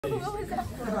Amen? All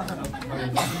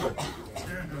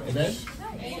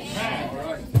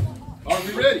right. Are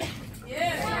we ready?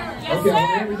 Yeah. Okay, I'll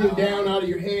lay everything down out of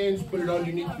your hands, put it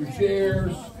underneath your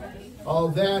chairs, all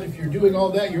that. If you're doing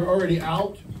all that, you're already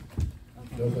out.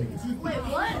 No, thank you. Wait,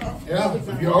 what? Yeah,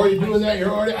 if you're already doing that, you're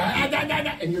already,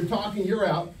 and you're talking, you're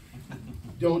out.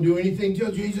 Don't do anything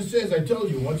till Jesus says, I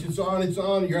told you, once it's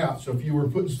on, you're out. So if you were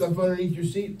putting stuff underneath your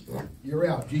seat, you're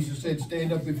out. Jesus said,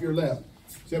 stand up if you're left.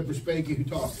 Except for Spanky who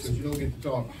talks, because you don't get to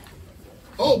talk.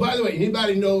 Oh, by the way,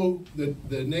 anybody know the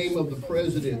name of the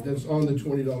president that's on the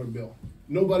 $20 bill?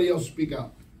 Nobody else speak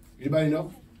out. Anybody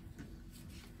know?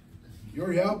 You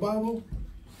already out, Bible?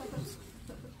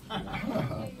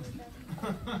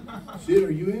 Sid,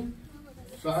 are you in?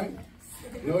 Side?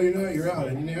 No, you're not. You're out.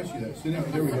 I didn't ask you that. Sit down.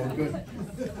 There we go.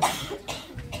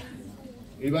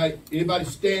 Good. Anybody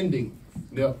standing?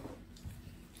 No.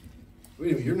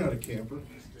 Wait a minute. You're not a camper.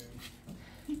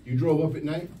 You drove up at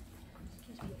night?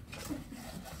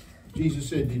 Jesus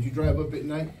said, did you drive up at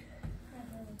night?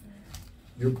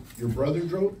 Your brother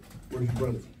drove? Where's your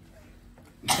brother?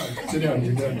 Sit down.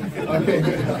 You're done. Okay.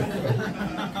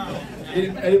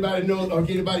 Anybody know?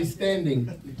 Okay, anybody standing?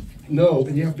 No,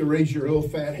 and you have to raise your little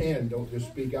fat hand. Don't just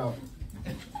speak out.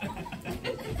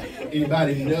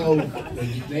 Anybody know the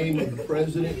name of the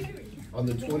president on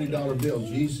the $20 bill?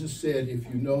 Jesus said, if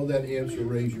you know that answer,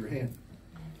 raise your hand.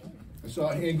 I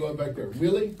saw a hand going back there.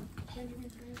 Willie?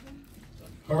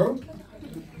 Her?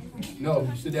 No,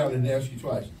 you sit down and ask you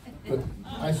twice. But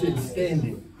I said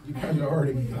standing. You guys are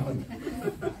already gone.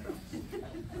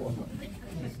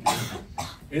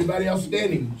 Anybody else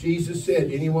standing? Jesus said,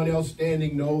 anyone else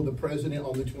standing know the president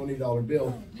on the $20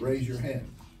 bill? Raise your hand.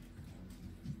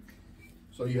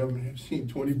 So you haven't seen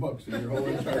 20 bucks in your whole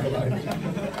entire life.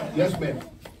 Yes, ma'am.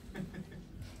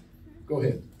 Go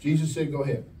ahead. Jesus said, go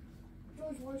ahead.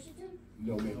 George Washington?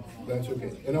 No, ma'am. That's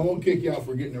okay. And I won't kick you out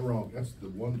for getting it wrong. That's the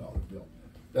 $1 bill.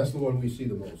 That's the one we see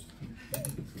the most.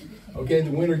 Okay,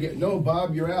 the winner no,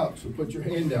 Bob, you're out, so put your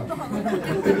hand down.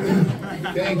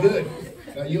 Okay, good.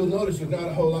 Now you'll notice there's not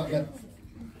a whole lot left.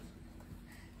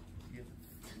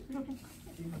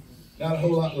 Not a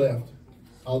whole lot left.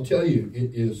 I'll tell you,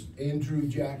 it is Andrew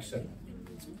Jackson.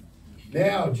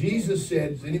 Now, Jesus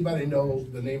said, does anybody know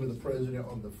the name of the president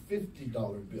on the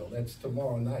 $50 bill? That's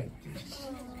tomorrow night.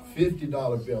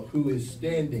 $50 bill. Who is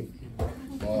standing?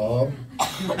 Bob.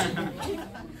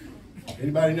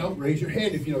 Anybody know? Raise your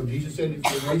hand if you know. Jesus said,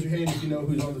 raise your hand if you know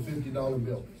who's on the $50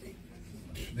 bill.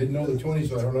 Didn't know the 20,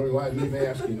 so I don't know why I'm even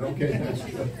asking. Okay.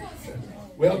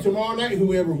 Well, tomorrow night,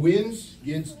 whoever wins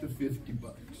gets the 50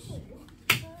 bucks.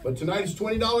 But tonight is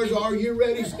 $20. Are you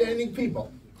ready, standing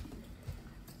people?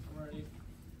 I'm ready.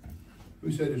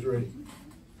 Who said it's ready?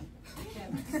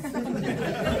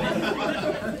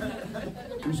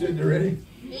 Who said they're ready?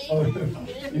 Oh,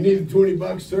 you need 20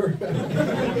 bucks, sir?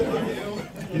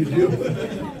 You do?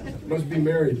 Must be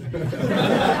married.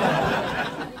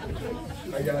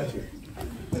 I got you.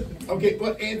 Okay,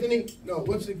 what, Anthony? No,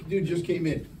 what's the dude just came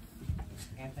in?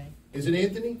 Anthony? Is it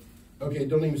Anthony? Okay,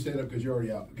 don't even stand up because you're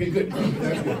already out. Okay, good.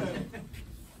 That's good.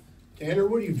 Tanner,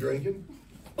 what are you drinking?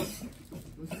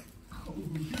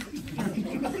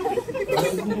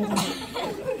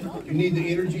 You need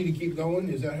the energy to keep going?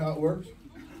 Is that how it works?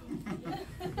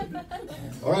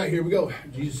 All right, here we go.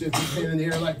 Jesus said, put your hand in the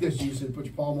air like this. Jesus said, put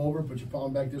your palm over, put your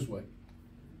palm back this way.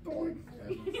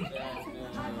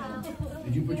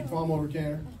 Did you put your palm over,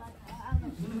 Tanner?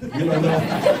 You don't know.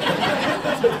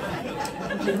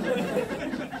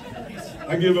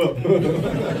 I give up.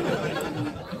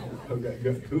 Okay,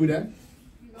 good. Who that?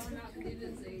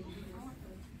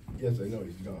 Yes, I know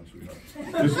he's gone, sweetheart.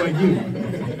 Just like you.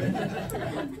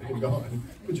 Gone.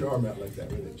 Put your arm out like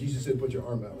that. Right? Jesus said, put your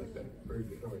arm out like that. Very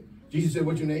good. All right. Jesus said,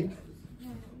 what's your name?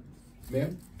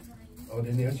 Ma'am? Oh, I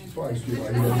didn't ask you twice,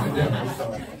 sweetheart. You sit down. I'm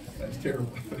sorry. That's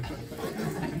terrible.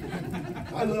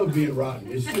 I love being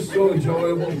rotten. It's just so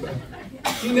enjoyable.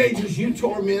 Teenagers, you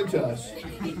torment us.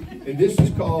 And this is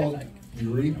called,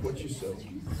 you reap what you sow.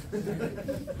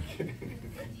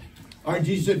 All right,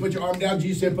 Jesus said, put your arm down.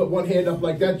 Jesus said, put one hand up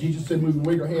like that. Jesus said, move and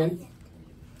wiggle your hand.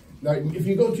 Now, if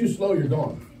you go too slow, you're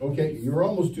gone. Okay? You're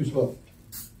almost too slow.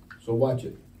 So watch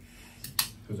it.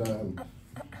 Because I'm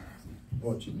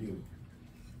watching you.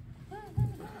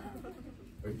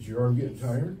 Is your arm getting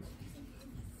tired?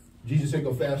 Jesus said,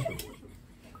 go faster.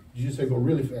 Jesus said, go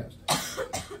really fast.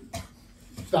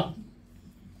 Stop.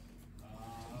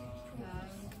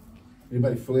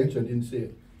 Anybody flinch? I didn't see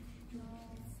it.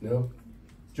 No?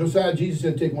 Josiah, Jesus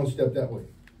said, take one step that way.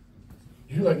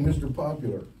 You're like Mr.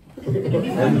 Popular.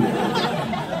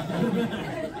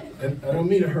 And I don't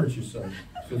mean to hurt you, son.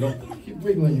 So don't keep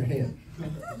wiggling your hand.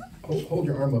 Hold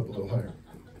your arm up a little higher.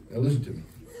 Now listen to me.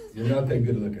 You're not that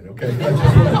good looking, okay?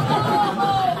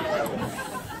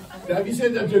 Now, if you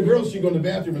said that to a girl, she'd go in the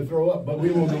bathroom and throw up, but we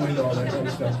won't go into all that kind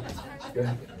of stuff. Okay?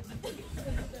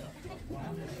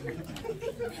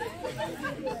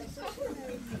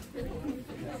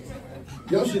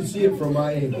 Y'all should see it from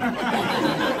my angle.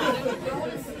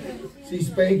 See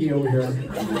Spanky over here.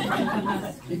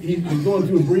 He's going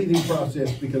through a breathing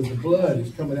process because the blood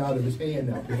is coming out of his hand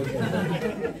now.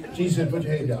 Jesus said, put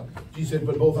your hand down. Jesus said,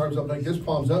 put both arms up like this,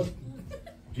 palms up.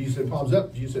 Jesus said, palms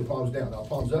up. Jesus said, palms down. Now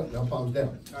palms up, now palms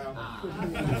down.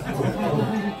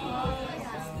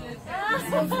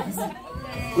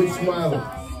 Quit smiling.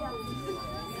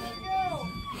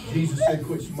 Jesus said,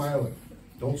 quit smiling.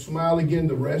 Don't smile again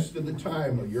the rest of the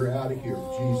time or you're out of here,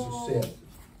 Jesus said.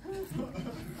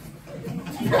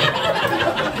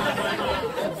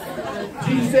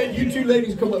 Jesus said, you two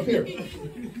ladies come up here.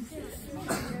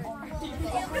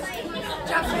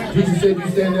 Jesus said, you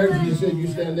stand there. Jesus said, you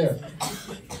stand there.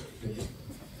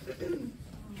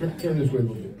 Turn this way a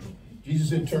little bit. Jesus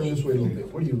said, turn this way a little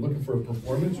bit. What are you, looking for a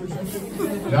performance or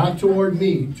something? Not toward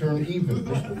me. Turn even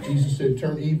this way. Jesus said,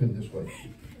 turn even this way.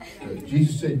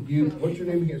 Jesus said, what's your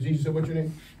name again? Jesus said, what's your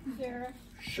name? Sarah.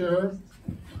 Sure.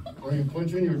 Are you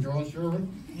clenching your jaw, Sherman?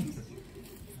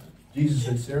 Jesus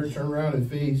said, Sarah, turn around and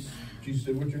face. Jesus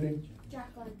said, what's your name?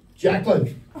 Jacqueline.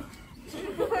 Jacqueline.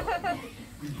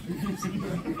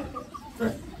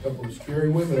 Couple of scary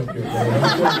women up here.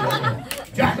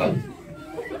 Jacqueline.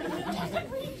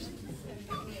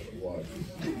 Watch.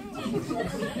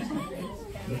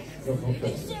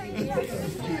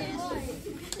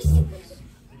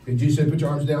 Okay, Jesus said, put your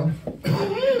arms down.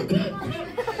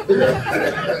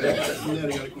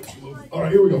 All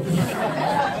right, here we go.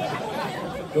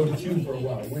 Go to chew for a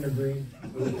while. Wintergreen.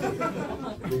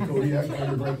 Kodiak,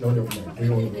 wintergreen. No, never mind. We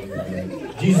don't want to go there.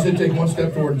 Jesus said, take one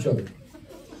step toward each other.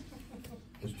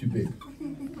 That's too big.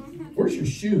 Where's your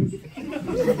shoes?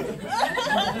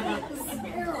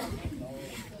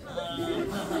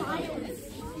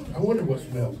 I wonder what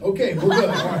smells. Okay, we're good.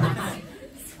 All right.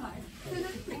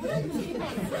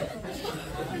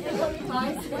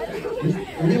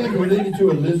 Are you like related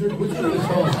to a lizard? Which one is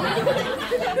home?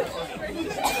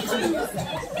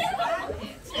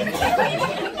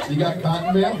 You got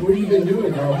cotton mouth? What have you been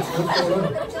doing, girl? What's going on?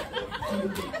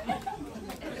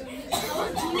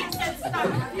 I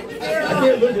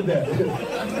can't look at that.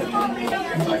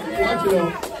 It's like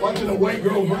watching a white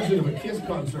girl version of a Kiss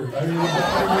concert. I mean,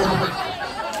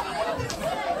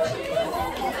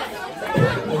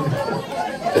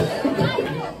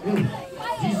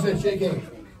 Jesus said, shake hands.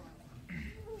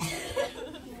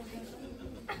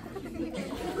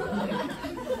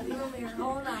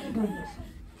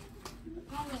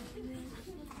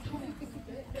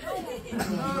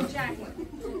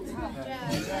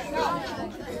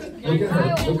 Look at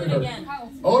her. Look at her.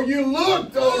 Oh, you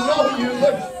looked. Oh no, you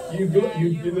looked.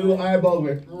 Your little eyeball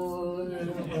went.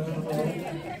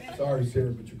 Sorry,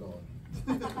 Sarah, but you're gone.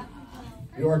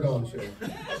 You are gone, Sarah.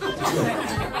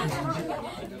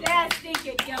 Dad, think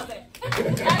it, killed it.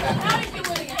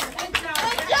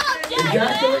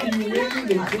 Jacqueline, you win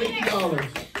the $20.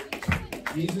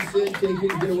 Jesus said, take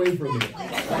it and get away from me.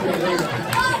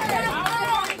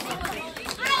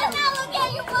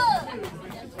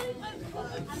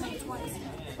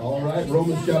 All right,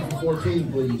 Romans chapter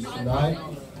 14, please, tonight.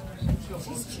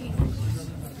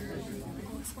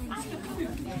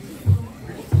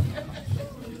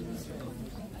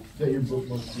 Is that your book?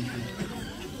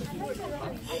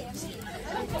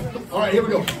 All right, here we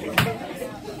go.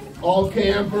 All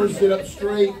campers, sit up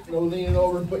straight. No leaning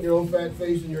over and putting your own fat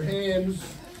face in your hands.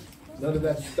 None of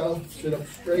that stuff. Sit up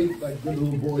straight like good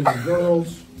little boys and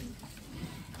girls.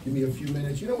 Give me a few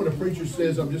minutes. You know when a preacher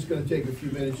says, I'm just going to take a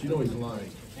few minutes, you know he's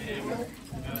lying.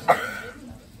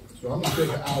 So I'm going to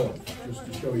take an hour just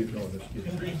to show you. No, just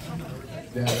kidding.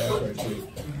 Yeah, that's right. Please.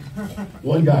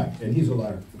 One guy, and he's a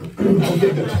liar.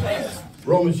 Okay, good.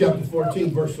 Romans chapter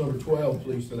 14, verse number 12,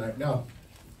 please, tonight. Now,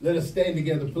 let us stand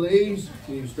together, please.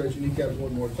 Can you stretch your kneecaps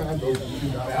one more time? Those of you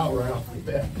who got out around the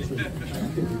back,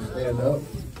 stand up.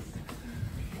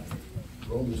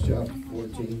 Romans chapter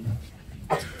 14.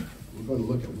 We're going to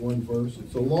look at one verse.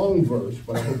 It's a long verse,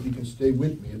 but I hope you can stay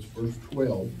with me. It's verse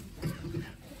 12.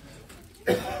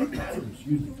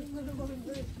 Excuse me.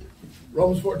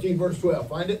 Romans 14, verse 12.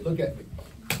 Find it? Look at me.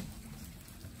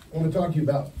 I want to talk to you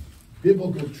about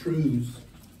biblical truths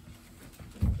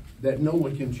that no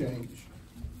one can change.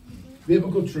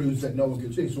 Biblical truths that no one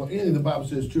can change. So anything the Bible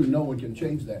says is true, no one can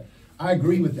change that. I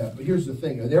agree with that, but here's the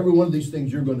thing. Every one of these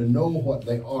things, you're going to know what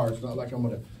they are. It's not like I'm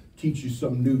going to teach you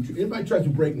some new truth. Anybody tries to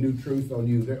break new truth on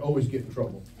you, they always get in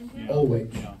trouble. Yeah.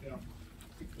 Always. Yeah.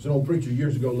 There's an old preacher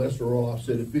years ago, Lester Roloff,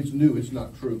 said, if it's new, it's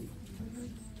not true.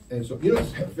 And so, you know,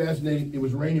 it's fascinating. It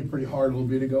was raining pretty hard a little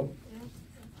bit ago.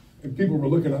 And people were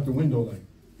looking out the window like,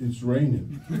 it's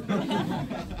raining.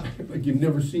 Like you've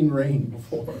never seen rain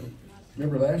before.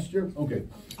 Remember last year? Okay.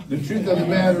 The truth of the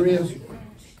matter is,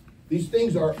 these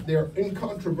things they're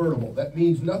incontrovertible. That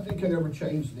means nothing can ever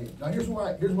change them. Now here's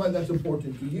why that's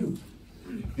important to you.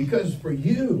 Because for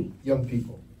you, young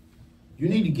people, you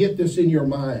need to get this in your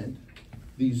mind,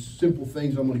 these simple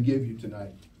things I'm going to give you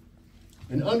tonight.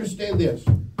 And understand this,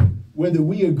 whether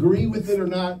we agree with it or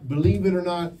not, believe it or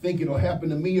not, think it'll happen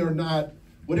to me or not,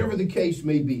 whatever the case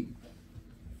may be,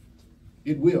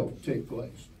 it will take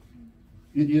place.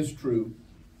 It is true.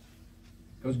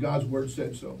 Because God's word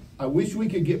said so. I wish we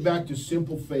could get back to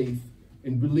simple faith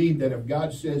and believe that if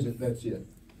God says it, that's it.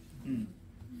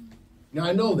 Now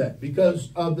I know that because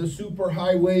of the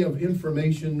superhighway of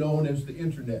information known as the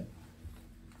internet.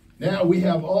 Now we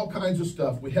have all kinds of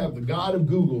stuff. We have the God of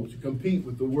Google to compete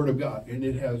with the Word of God, and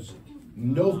it has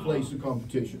no place of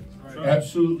competition. Right.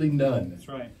 Absolutely none. That's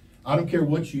right. I don't care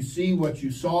what you see, what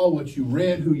you saw, what you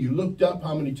read, who you looked up,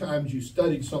 how many times you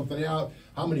studied something out,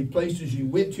 how many places you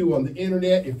went to on the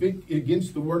internet. If it's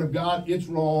against the Word of God, it's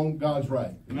wrong, God's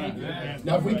right. Amen.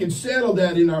 Now, if we can settle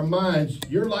that in our minds,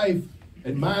 your life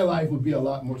and my life would be a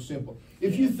lot more simple.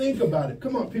 If you think about it,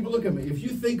 come on, people, look at me. If you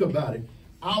think about it,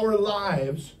 our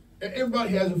lives,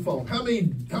 everybody has a phone. How many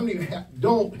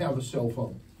don't have a cell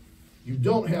phone? You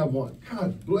don't have one.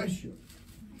 God bless you.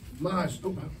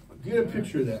 Get a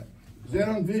picture of that. Is that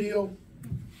on video?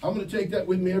 I'm going to take that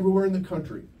with me everywhere in the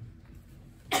country.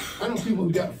 I know people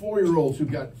who've got 4-year-olds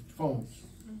who've got phones.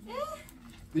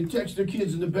 They text their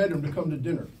kids in the bedroom to come to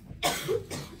dinner.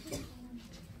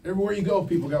 Everywhere you go,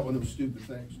 people got one of those stupid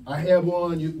things. I have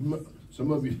one.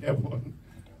 Some of you have one.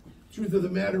 Truth of the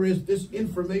matter is, this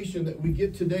information that we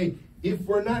get today, if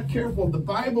we're not careful, the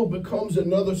Bible becomes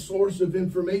another source of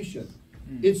information.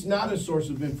 It's not a source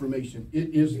of information. It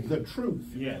is the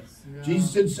truth. Yes. Yeah.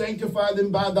 Jesus said, sanctify them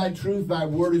by thy truth. Thy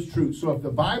word is truth. So if the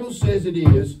Bible says it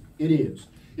is, it is.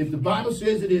 If the Bible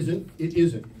says it isn't, it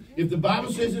isn't. If the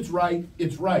Bible says it's right,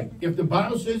 it's right. If the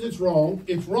Bible says it's wrong,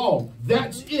 it's wrong.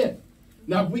 That's it.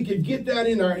 Now, if we could get that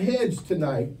in our heads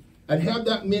tonight and have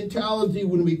that mentality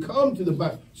when we come to the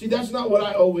Bible. See, that's not what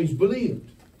I always believed.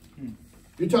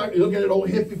 You look at an old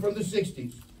hippie from the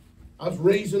 60s. I was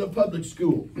raised in a public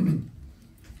school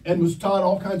and was taught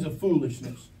all kinds of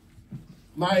foolishness.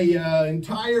 My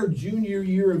entire junior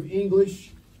year of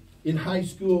English in high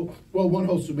school, well, one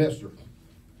whole semester,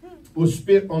 was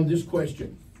spent on this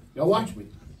question. Now watch me.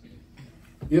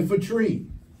 If a tree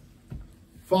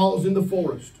falls in the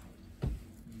forest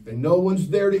and no one's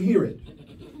there to hear it,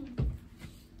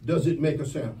 does it make a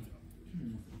sound?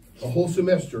 A whole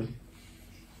semester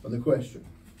on the question.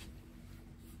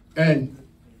 And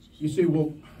you say,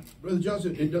 well, Brother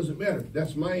Johnson, it doesn't matter.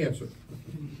 That's my answer.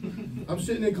 I'm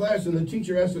sitting in class and the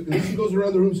teacher asks, and she goes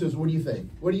around the room and says, what do you think?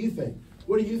 What do you think?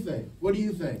 What do you think? What do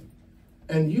you think?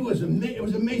 And it was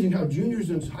amazing how juniors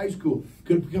in high school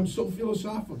could become so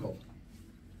philosophical.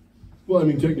 Well, I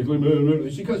mean,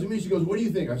 technically, she comes to me, she goes, what do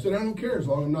you think? I said, I don't care as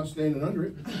long as I'm not standing under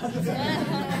it.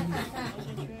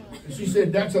 And she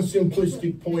said, that's a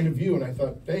simplistic point of view. And I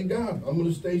thought, thank God, I'm going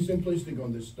to stay simplistic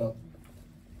on this stuff.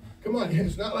 Come on,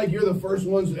 it's not like you're the first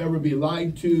ones to ever be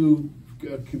lied to,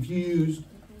 confused,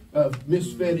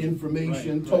 misfed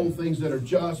information, told things that are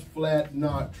just flat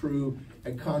not true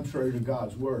and contrary to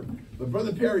God's word. But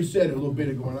Brother Perry said it a little bit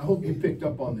ago, and I hope you picked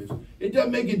up on this. It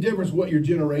doesn't make a difference what your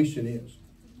generation is.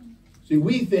 See,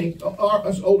 we think,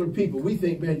 us older people, we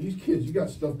think, man, these kids, you got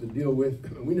stuff to deal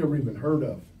with we never even heard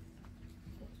of.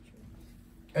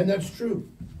 And that's true.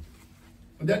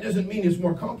 But that doesn't mean it's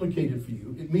more complicated for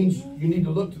you. It means you need to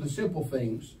look to the simple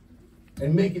things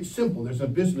and make it simple. There's a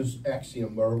business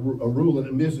axiom or a rule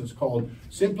in business called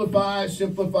simplify,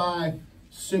 simplify,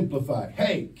 simplify.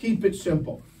 Hey, keep it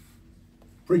simple.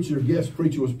 Guest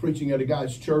preacher was preaching at a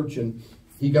guy's church, and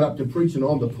he got up to preaching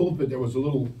on the pulpit. There was a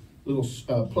little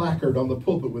placard on the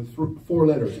pulpit with 4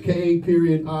 letters: K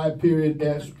period, I period,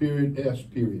 S period, S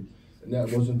period. And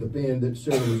that wasn't the band that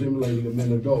Sarah was emulating a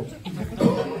minute ago.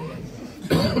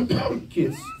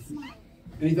 Kiss.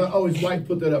 And he thought, oh, his wife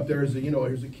put that up there as a,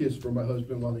 here's a kiss for my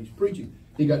husband while he's preaching.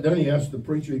 He got done, he asked the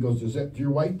preacher, he goes, did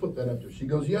your wife put that up there? She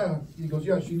goes, yeah. He goes,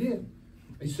 yeah, she did.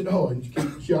 He said, oh, and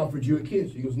she offered you a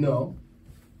kiss? He goes, no.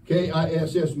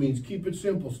 K-I-S-S means keep it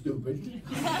simple, stupid.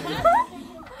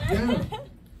 Yeah.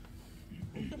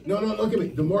 No, look at me.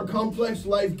 The more complex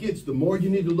life gets, the more you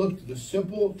need to look to the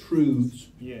simple truths.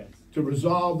 Yes. to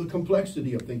resolve the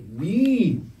complexity of things.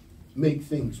 We make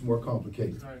things more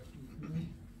complicated. Right.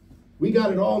 We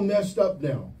got it all messed up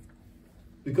now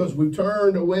because we've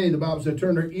turned away, the Bible said,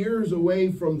 turned our ears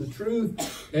away from the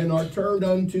truth and are turned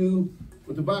unto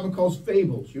what the Bible calls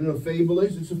fables. You know what a fable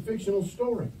is? It's a fictional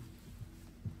story.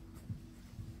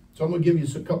 So I'm going to give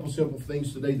you a couple simple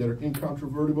things today that are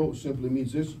incontrovertible. It simply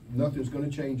means this: nothing's going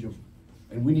to change them.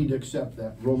 And we need to accept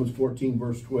that. Romans 14,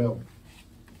 verse 12.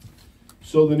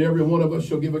 So then every one of us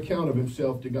shall give account of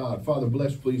himself to God. Father,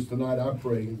 bless please tonight, I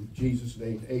pray in Jesus'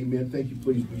 name. Amen. Thank you.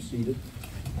 Please be seated.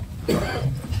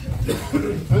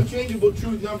 Unchangeable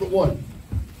truth number one.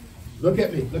 Look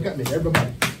at me,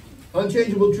 everybody.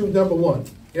 Unchangeable truth number one.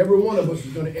 Every one of us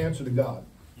is going to answer to God.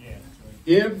 Yeah,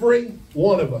 right. Every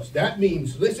one of us. That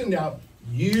means, listen now,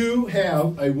 you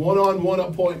have a one-on-one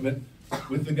appointment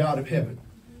with the God of heaven.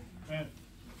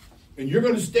 And you're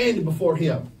going to stand before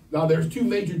him. Now, there's two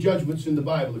major judgments in the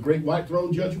Bible. The great white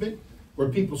throne judgment, where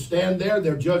people stand there.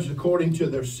 They're judged according to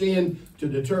their sin to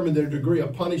determine their degree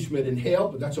of punishment in hell.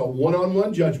 But that's a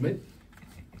one-on-one judgment.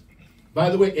 By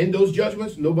the way, in those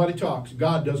judgments, nobody talks.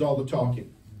 God does all the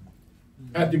talking.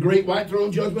 At the great white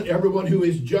throne judgment, everyone who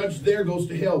is judged there goes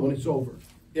to hell when it's over.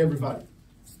 Everybody.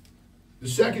 The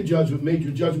second judgment,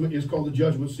 major judgment, is called the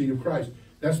judgment seat of Christ.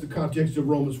 That's the context of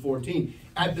Romans 14.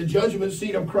 At the judgment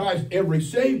seat of Christ, every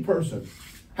saved person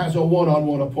has a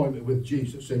one-on-one appointment with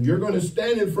Jesus. And you're going to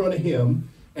stand in front of him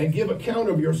and give account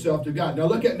of yourself to God. Now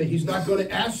look at me. He's not going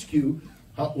to ask you,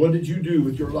 what did you do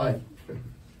with your life?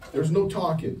 There's no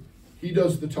talking. He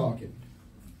does the talking.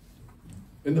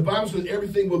 And the Bible says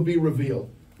everything will be revealed.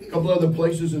 A couple other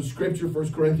places in Scripture,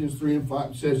 1 Corinthians 3 and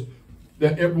 5, says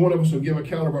that every one of us will give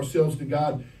account of ourselves to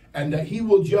God and that he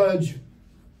will judge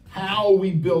how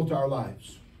we built our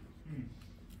lives.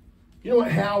 You know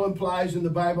what how implies in the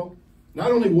Bible?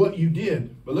 Not only what you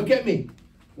did, but look at me,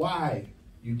 why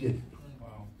you did it.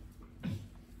 Wow.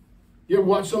 You ever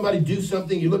watch somebody do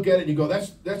something, you look at it and you go,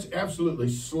 that's absolutely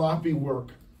sloppy work.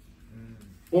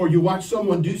 Or you watch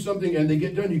someone do something and they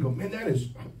get done, you go, man, that is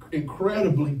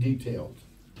incredibly detailed.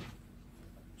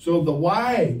 So the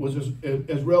why was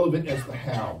as relevant as the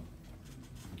how.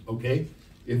 Okay?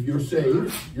 If you're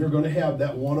saved, you're going to have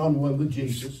that one-on-one with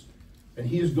Jesus, and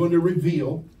he is going to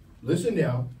reveal, listen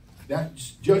now, that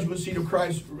judgment seat of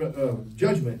Christ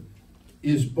judgment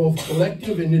is both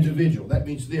collective and individual. That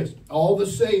means this: all the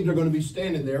saved are going to be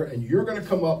standing there, and you're going to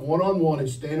come up one-on-one and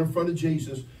stand in front of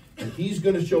Jesus, and he's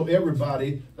going to show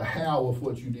everybody the how of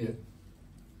what you did.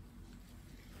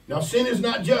 Now, sin is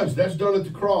not judged. That's done at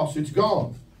the cross. It's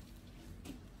gone.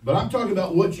 But I'm talking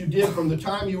about what you did from the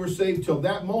time you were saved till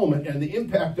that moment and the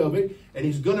impact of it, and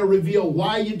he's going to reveal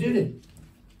why you did it.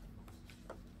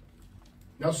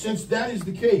 Now, since that is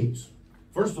the case,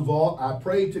 first of all, I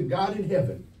pray to God in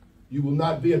heaven, you will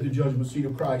not be at the judgment seat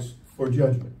of Christ for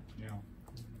judgment.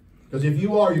 Because if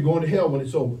you are, you're going to hell when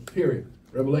it's over, period.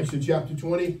 Revelation chapter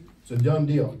 20, it's a done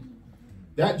deal.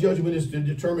 That judgment is to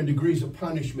determine degrees of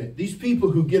punishment. These people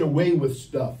who get away with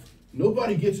stuff,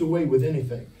 nobody gets away with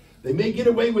anything. They may get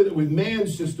away with it with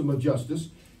man's system of justice,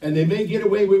 and they may get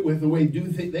away with the way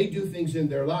they do things in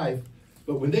their life.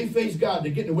 But when they face God,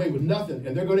 they're getting away with nothing,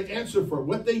 and they're going to answer for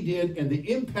what they did and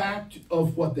the impact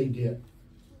of what they did.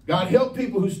 God help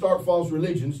people who start false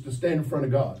religions to stand in front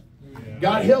of God. Yeah.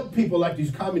 God help people like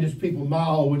these communist people,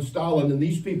 Mao and Stalin, and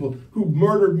these people who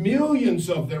murdered millions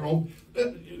of their own.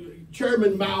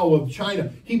 Chairman Mao of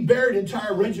China, he buried an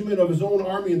entire regiment of his own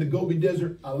army in the Gobi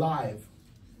Desert alive.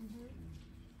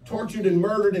 Tortured and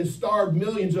murdered and starved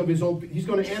millions of his own. He's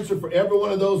going to answer for every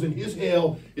one of those, and his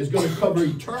hell is going to cover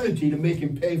eternity to make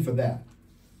him pay for that.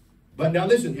 But now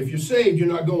listen, if you're saved, you're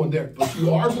not going there. But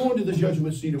you are going to the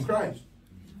judgment seat of Christ.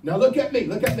 Now look at me,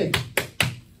 look at me.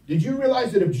 Did you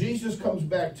realize that if Jesus comes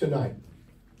back tonight,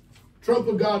 trump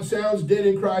of God sounds, dead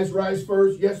in Christ, rise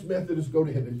first, yes, Methodists go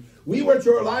to heaven. We which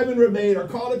are alive and remain are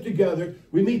caught up together.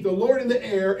 We meet the Lord in the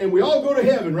air, and we all go to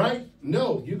heaven, right?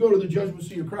 No, you go to the judgment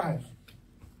seat of Christ.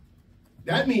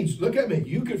 That means, look at me,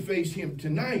 you could face him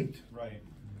tonight. Right.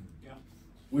 Yeah.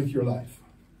 With your life.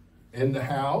 And the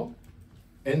how,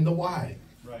 and the why.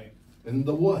 Right. And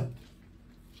the what.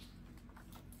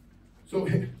 So,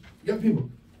 young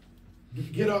people,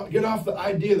 get off the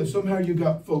idea that somehow you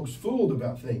got folks fooled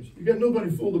about things. You got nobody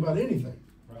fooled about anything.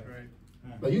 Right.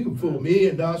 Yeah. Now, you can fool me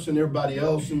and us and everybody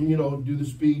else and, do the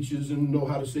speeches and know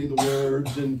how to say the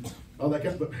words and all that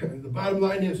kind of, but the bottom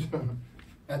line is,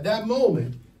 at that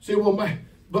moment, say, well,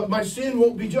 my sin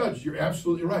won't be judged. You're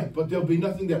absolutely right, but there'll be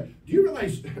nothing there. Do you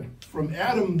realize from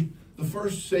Adam, the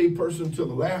first saved person, to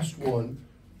the last one,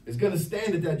 is going to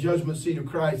stand at that judgment seat of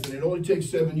Christ, and it only takes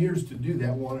 7 years to do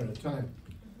that one at a time.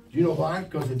 Do you know why?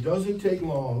 Because it doesn't take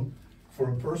long for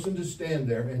a person to stand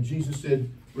there, and Jesus said,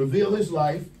 reveal his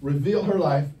life, reveal her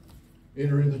life,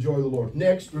 enter in the joy of the Lord.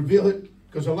 Next, reveal it,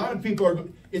 because a lot of people are,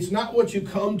 it's not what you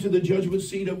come to the judgment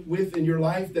seat with in your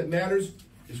life that matters,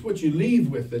 it's what you leave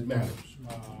with that matters.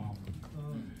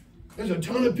 There's a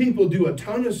ton of people do a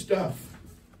ton of stuff,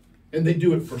 and they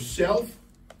do it for self,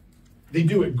 they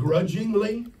do it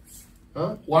grudgingly.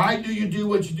 Huh? Why do you do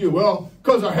what you do? Well,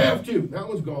 because I have to. That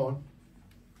one's gone.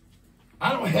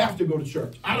 I don't have to go to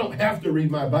church. I don't have to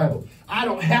read my Bible. I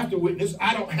don't have to witness.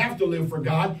 I don't have to live for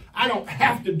God. I don't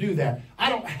have to do that. I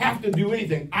don't have to do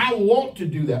anything. I want to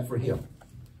do that for him.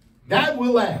 That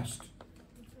will last.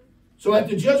 So at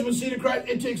the judgment seat of Christ,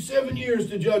 it takes 7 years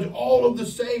to judge all of the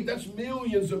saved. That's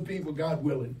millions of people, God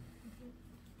willing.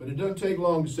 But it doesn't take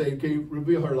long to say, okay,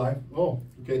 reveal her life. Oh,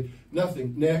 okay,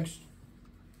 nothing. Next.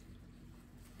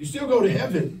 You still go to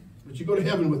heaven, but you go to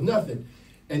heaven with nothing.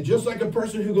 And just like a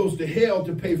person who goes to hell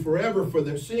to pay forever for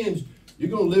their sins,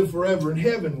 you're going to live forever in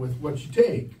heaven with what you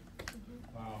take.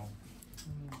 Wow.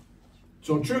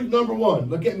 So truth number one,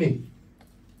 look at me.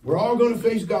 We're all going to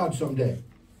face God someday.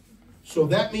 So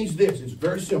that means this. It's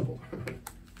very simple.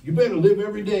 You better live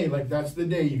every day like that's the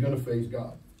day you're going to face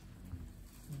God.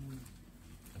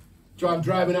 So I'm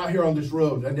driving out here on this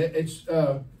road, and it's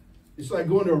like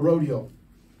going to a rodeo.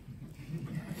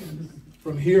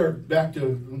 From here back to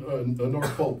the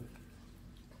North Pole.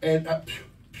 And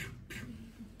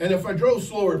if I drove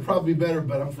slower, it'd probably be better,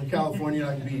 but I'm from California, and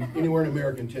I can be anywhere in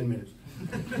America in 10 minutes.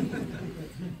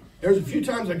 There's a few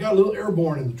times I got a little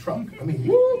airborne in the truck. I mean,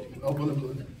 woo!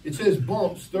 It says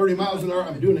bumps, 30 miles an hour.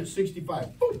 I'm doing it 65.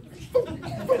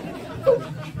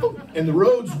 And the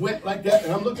road's wet like that,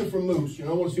 and I'm looking for moose. You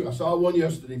know, I want to see. I saw one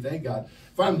yesterday, thank God.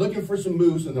 If I'm looking for some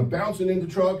moose, and they're bouncing in the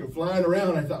truck and flying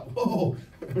around, I thought, whoa.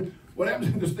 What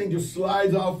happens if this thing just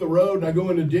slides off the road and I go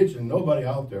in the ditch and nobody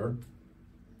out there?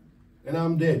 And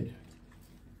I'm dead.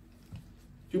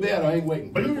 Too bad I ain't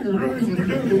waiting.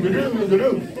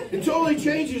 It totally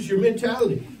changes your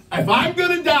mentality. If I'm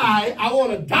going to die, I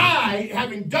want to die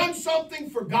having done something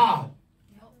for God.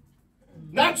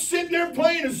 Not sitting there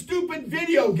playing a stupid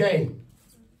video game.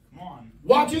 Come on.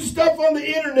 Watching stuff on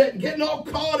the internet and getting all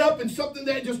caught up in something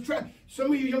that just...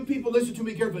 Some of you young people, listen to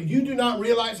me carefully. You do not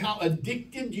realize how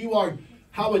addicted you are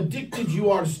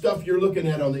to stuff you're looking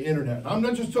at on the internet. I'm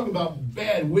not just talking about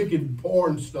bad, wicked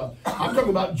porn stuff. I'm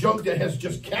talking about junk that has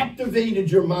just captivated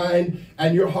your mind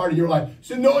and your heart and your life.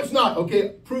 So no, it's not. Okay,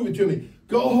 prove it to me.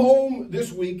 Go home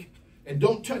this week and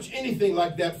don't touch anything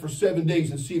like that for 7 days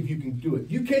and see if you can do it.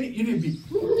 You can't. You'd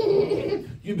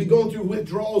be going through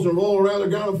withdrawals or rolling around the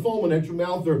ground and foaming at your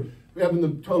mouth or having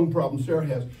the tongue problem Sarah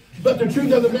has. But the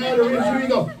truth of the matter is, here you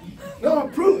go. No,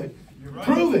 prove it. Right.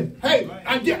 Prove it. Hey, right.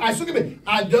 I look at me.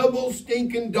 I double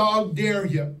stinking dog dare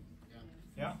you.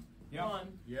 Yeah. One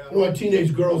of my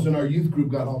teenage girls in our youth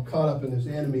group got all caught up in this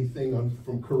anime thing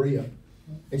from Korea.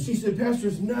 And she said, Pastor,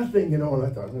 it's nothing, And I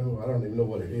thought, no, I don't even know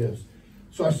what it is.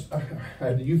 So I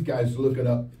had the youth guys look it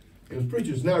up. It was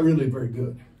preacher, it's not really very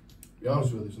good. To be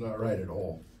honest with you, it's not right at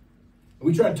all. And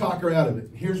we tried to talk her out of it.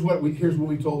 Here's what we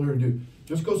told her to do.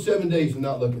 Just go 7 days and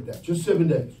not look at that. Just 7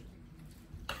 days.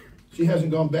 She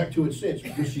hasn't gone back to it since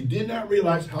because she did not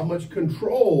realize how much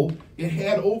control it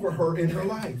had over her in her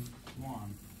life.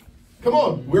 Come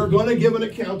on. We're going to give an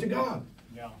account to God.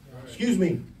 Yeah. Excuse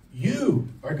me. You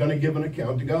are going to give an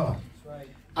account to God. That's right.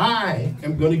 I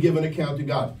am going to give an account to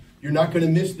God. You're not going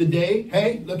to miss the day.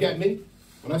 Hey, look at me.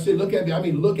 When I say look at me, I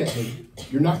mean look at me.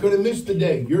 You're not going to miss the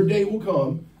day. Your day will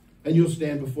come and you'll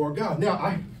stand before God.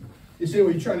 Now, you see,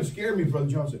 well, you're trying to scare me, Brother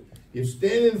Johnson. You're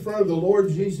standing in front of the Lord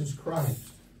Jesus Christ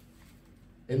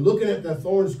and looking at the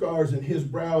thorn scars in his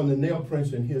brow and the nail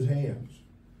prints in his hands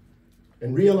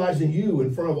and realizing you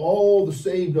in front of all the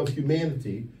saved of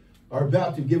humanity are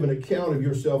about to give an account of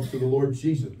yourself to the Lord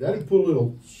Jesus. That'll put a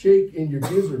little shake in your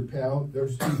gizzard, pal.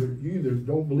 You either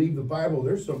don't believe the Bible,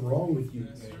 there's something wrong with you.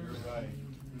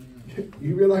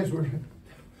 You realize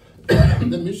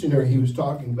the missionary he was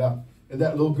talking about, and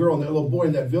that little girl and that little boy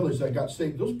in that village that got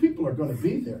saved, those people are going to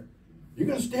be there. You're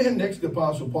going to stand next to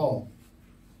Apostle Paul.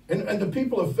 And the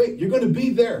people of faith, you're going to be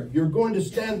there. You're going to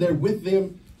stand there with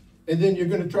them, and then you're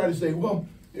going to try to say, well,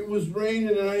 it was raining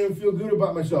and I didn't feel good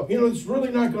about myself. You know, it's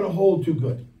really not going to hold too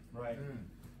good. Right.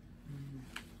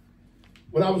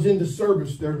 When I was in the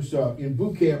service, there's in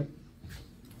boot camp,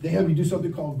 they have you do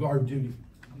something called guard duty.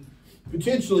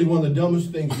 Potentially one of the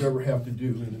dumbest things you ever have to do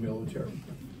in the military.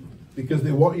 Because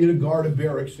they want you to guard a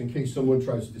barracks in case someone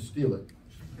tries to steal it.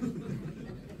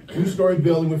 2-story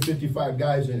building with 55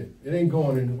 guys in it. It ain't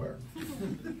going anywhere.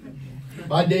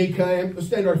 My day came. Let's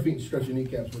stand on our feet and stretch your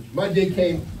kneecaps. My day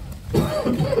came.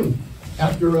 And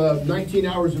after 19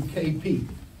 hours of KP.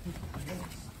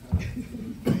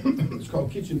 It's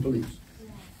called kitchen police.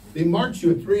 They march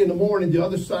you at 3 in the morning the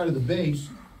other side of the base,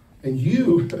 and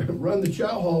you run the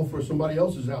chow hall for somebody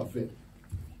else's outfit.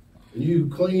 And you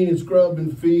clean and scrub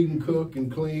and feed and cook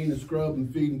and clean and scrub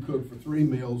and feed and cook for 3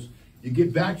 meals. You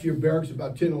get back to your barracks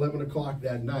about 10, 11 o'clock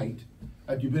that night.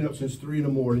 After you've been up since 3 in the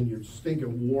morning, you're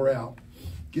stinking wore out.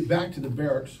 Get back to the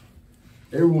barracks.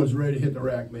 Everyone's ready to hit the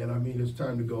rack, man. I mean, it's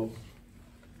time to go.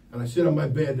 And I sit on my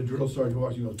bed, the drill sergeant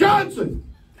walks and goes, "Johnson!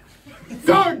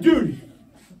 Guard duty!"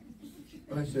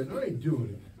 And I said, "I ain't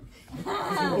doing it.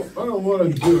 I don't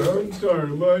want to do it. I'm tired.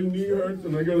 My knee hurts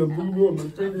and I got a boo-boo on my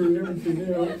finger and everything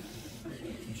else."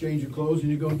 You change your clothes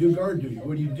and you go and do guard duty.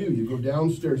 What do? You go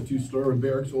downstairs to Slur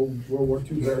Barracks, old World War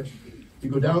II barracks. You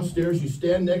go downstairs, you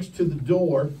stand next to the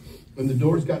door, and the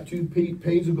door's got 2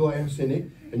 panes of glass in it,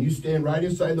 and you stand right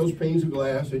inside those panes of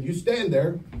glass, and you stand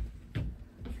there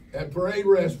at parade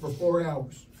rest for 4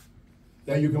 hours.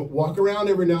 Now you can walk around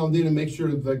every now and then and make sure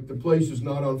that the place is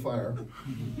not on fire.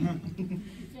 Man,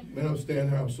 I'm standing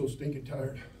there, I was so stinking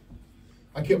tired.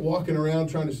 I kept walking around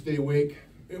trying to stay awake.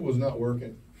 It was not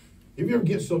working. If you ever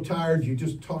get so tired, you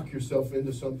just talk yourself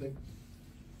into something?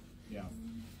 Yeah.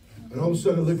 And all of a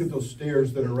sudden I look at those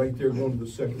stairs that are right there going to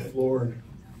the 2nd floor. And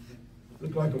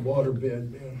look like a water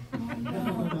bed, man.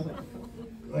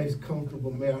 Nice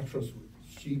comfortable mattress with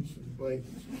sheets and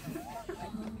blankets.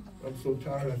 I'm so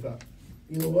tired, I thought,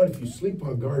 you know what, if you sleep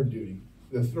on guard duty,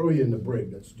 they'll throw you in the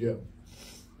brig, that's jail.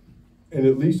 And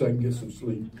at least I can get some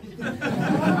sleep.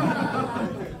 I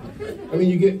mean,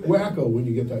 you get wacko when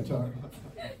you get that tired.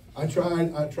 I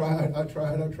tried.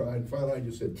 Finally, I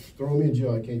just said, throw me in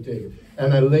jail, I can't take it.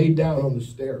 And I laid down on the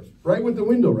stairs, right with the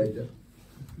window right there.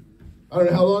 I don't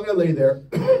know how long I lay there.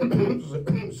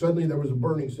 Suddenly there was a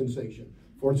burning sensation.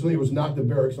 Fortunately, it was not the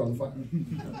barracks on fire.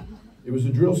 It was a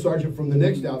drill sergeant from the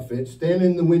next outfit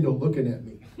standing in the window looking at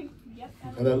me.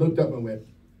 And I looked up and went,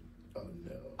 "Oh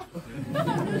no."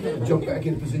 I jumped back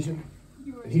into position.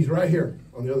 And he's right here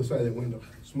on the other side of that window.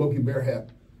 Smoky bear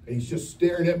hat. And he's just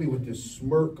staring at me with this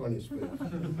smirk on his face.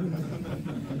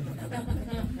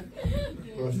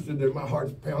 Well, I stood there, my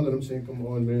heart's pounding. I'm saying, "Come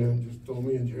on, man, just throw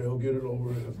me in jail, get it over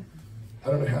with." I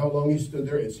don't know how long he stood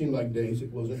there. It seemed like days.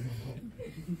 It wasn't.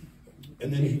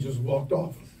 And then he just walked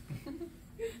off.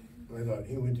 I thought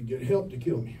he went to get help to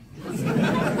kill me.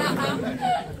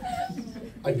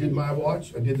 I did my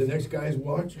watch. I did the next guy's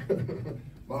watch.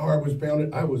 My heart was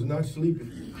pounding. I was not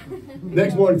sleeping.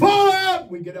 Next morning, fall out!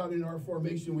 We get out in our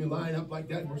formation. We line up like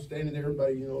that. We're standing there.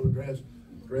 Everybody, you know, dress.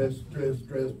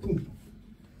 Boom.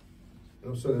 And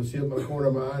all of a sudden, I see in my corner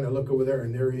of my eye, and I look over there,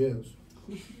 and there he is.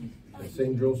 That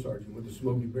same drill sergeant with the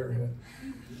smoky bear hat.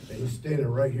 And he's standing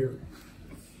right here.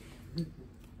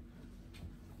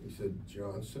 He said,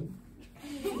 "Johnson?"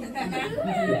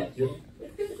 Yep.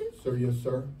 "Sir, yes,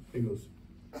 sir." He goes,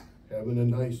 "Having a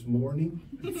nice morning?"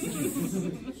 I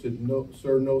said, "No,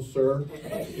 sir, no, sir."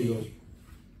 He goes,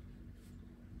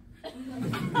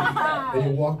 and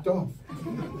he walked off.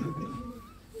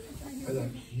 I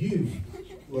thought,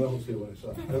 well, I won't say what I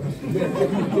saw. I said, "Man, I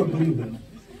can't believe this.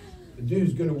 The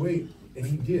dude's going to wait." And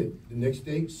he did. The next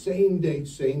day, same date,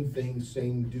 same thing,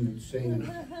 same dude, same.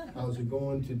 "How's it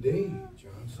going today,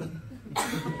 Johnson?"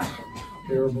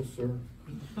 "Terrible, sir.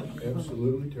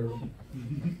 Absolutely terrible."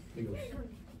 He goes,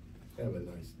 "Have a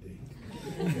nice day."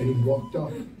 And he walked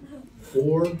off.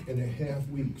 4.5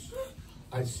 weeks.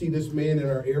 I see this man in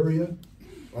our area.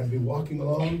 I'd be walking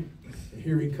along, and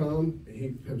here he come, and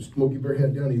he have a smoky bear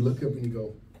head down. He'd look up and he'd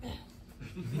go,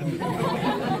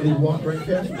 and he'd walk right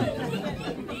past me.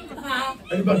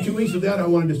 And about 2 weeks of that, I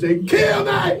wanted to say, "Kill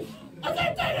me! I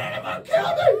can't take it anymore!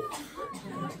 Kill me!"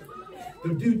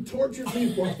 The dude tortured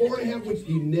me for 4.5 weeks.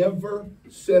 He never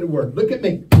said a word. Look at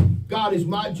me. God is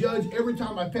my judge. Every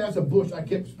time I pass a bush, I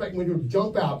kept expecting him to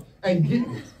jump out and get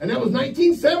me. And that was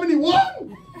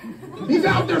 1971. He's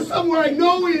out there somewhere. I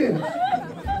know he is.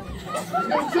 He's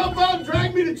going to jump out and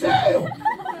drag me to jail.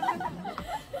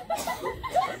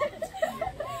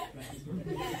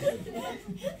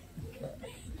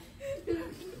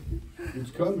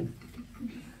 It's coming.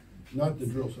 Not the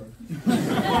drill sergeant.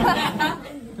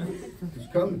 It's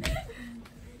coming.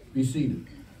 Be seated.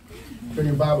 Turn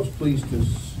your Bibles, please, to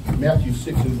Matthew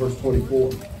 6 and verse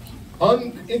 24.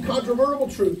 Incontrovertible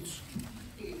truths.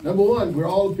 Number one, we're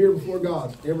all here before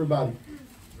God. Everybody.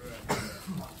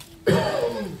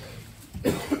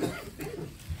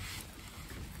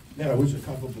 Man, I wish a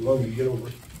couple below me to get over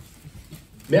it.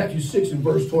 Matthew 6 and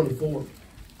verse 24.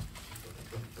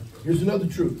 Here's another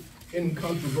truth.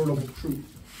 Incontrovertible truth.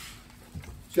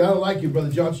 See, I don't like you, Brother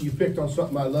Johnson. You picked on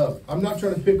something I love. I'm not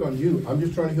trying to pick on you. I'm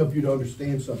just trying to help you to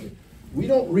understand something. We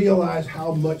don't realize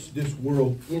how much this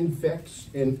world infects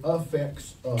and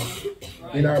affects us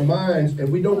in our minds,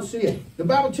 and we don't see it. The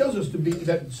Bible tells us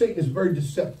that Satan is very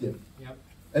deceptive. Yep.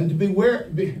 And to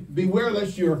beware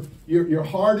lest you're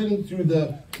hardened through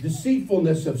the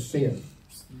deceitfulness of sin.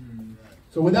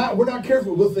 So we're not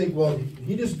careful, we'll think, well,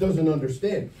 he just doesn't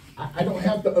understand. I don't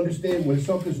have to understand when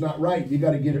something's not right. You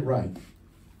got to get it right.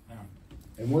 Yeah.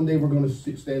 And one day we're going to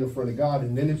stand in front of God,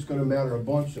 and then it's going to matter a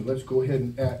bunch, and let's go ahead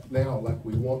and act now like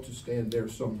we want to stand there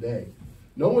someday.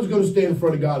 No one's going to stand in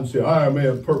front of God and say, I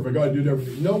am perfect, I did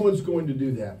everything. No one's going to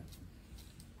do that.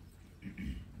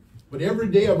 But every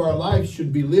day of our life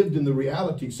should be lived in the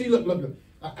reality. See, look,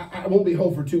 I won't be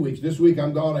home for 2 weeks. This week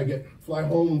I'm gone. I fly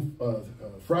home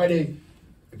Friday.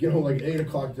 I get home like 8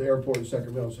 o'clock to the airport in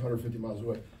Sacramento. It's 150 miles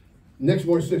away. Next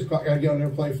morning, 6 o'clock, I got to get on an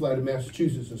airplane, fly to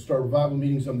Massachusetts, and start revival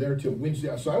meetings. I'm there till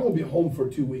Wednesday. So I won't be home for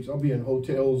 2 weeks. I'll be in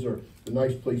hotels or the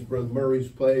nice place, Brother Murray's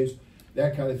place,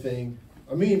 that kind of thing.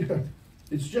 I mean,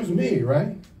 it's just me,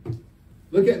 right?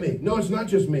 Look at me. No, it's not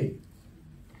just me.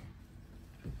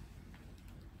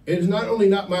 It is not only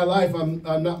not my life, I'm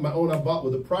not my own, I bought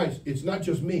with a price. It's not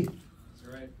just me.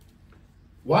 That's right.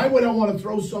 Why would I want to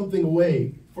throw something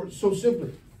away? So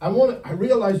simply, I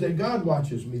realize that God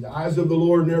watches me. The eyes of the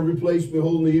Lord in every place,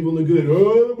 beholding the evil and the good.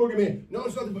 Oh, the boogeyman. No,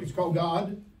 it's not the book. It's called God.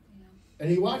 Yeah. And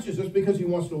he watches us because he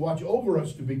wants to watch over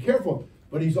us to be careful.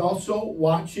 But he's also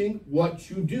watching what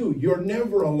you do. You're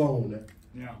never alone.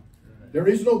 Yeah. Right. There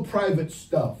is no private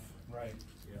stuff. Right.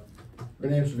 Yeah.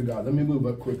 An answer to God. Let me move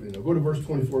up quickly now. Go to verse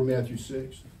 24, Matthew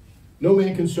 6. No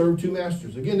man can serve two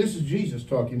masters. Again, this is Jesus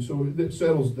talking, so it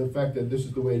settles the fact that this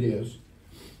is the way it is.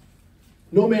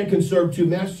 No man can serve two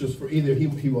masters, for either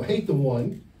he will hate the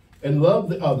one and love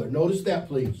the other. Notice that,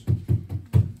 please.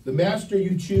 The master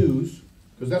you choose,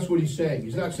 because that's what he's saying.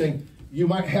 He's not saying you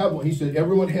might have one. He said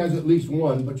everyone has at least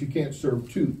one, but you can't serve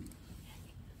two.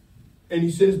 And he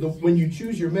says that when you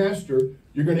choose your master,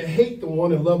 you're going to hate the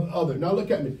one and love the other. Now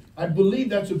look at me. I believe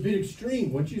that's a bit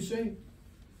extreme. What'd you say?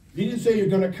 He didn't say you're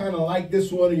going to kind of like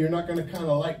this one and you're not going to kind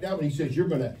of like that one. He says you're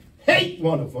going to hate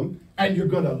one of them and you're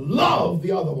going to love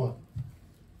the other one.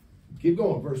 Keep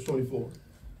going, verse 24.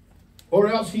 Or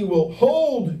else he will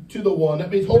hold to the one.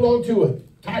 That means hold on to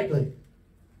it tightly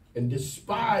and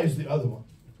despise the other one.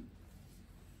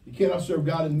 You cannot serve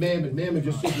God and mammon. Mammon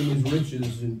just simply means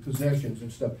riches and possessions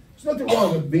and stuff. There's nothing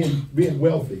wrong with being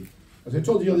wealthy. As I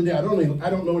told you the other day, I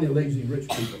don't know any lazy rich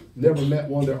people. Never met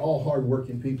one. They're all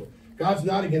hardworking people. God's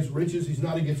not against riches. He's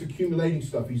not against accumulating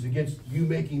stuff. He's against you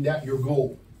making that your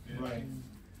goal. Right.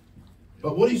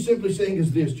 But what he's simply saying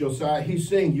is this, Josiah. He's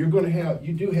saying you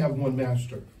do have one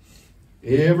master.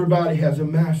 Everybody has a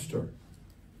master.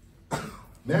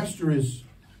 Master is,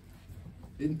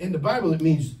 in the Bible, it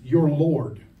means your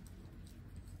Lord.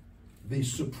 The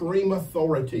supreme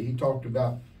authority. He talked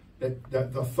about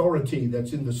that authority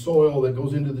that's in the soil, that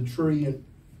goes into the tree. And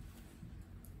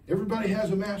everybody has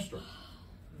a master.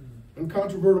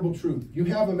 Incontrovertible truth. You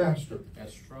have a master.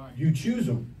 That's right. You choose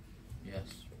him. Yes.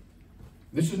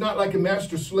 This is not like a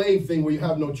master-slave thing where you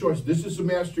have no choice. This is a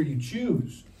master you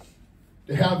choose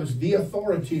to have as the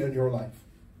authority in your life.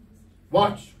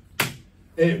 Watch. And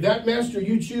if that master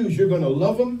you choose, you're going to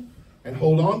love him and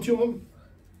hold on to him.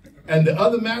 And the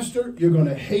other master, you're going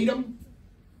to hate him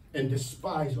and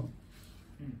despise him.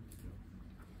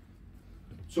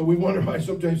 So we wonder why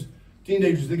sometimes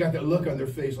teenagers, they got that look on their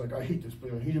face like, I hate this,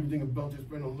 but I hate everything about this,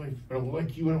 but I don't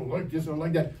like you, I don't like this, I don't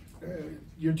like that.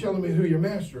 You're telling me who your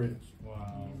master is.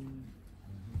 Wow.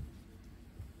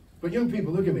 But young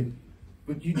people, look at me.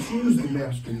 But you choose the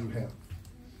master you have.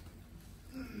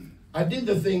 I did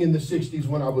the thing in the 60s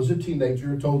when I was a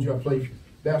teenager. I told you I played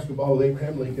basketball with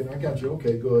Abraham Lincoln. I got you.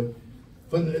 Okay, good.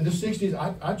 But in the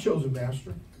 60s, I chose a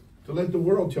master to let the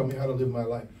world tell me how to live my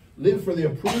life. Live for the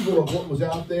approval of what was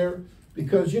out there.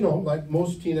 Because, like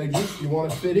most teenagers, you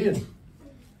want to fit in.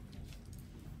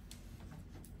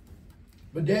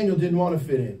 But Daniel didn't want to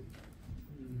fit in.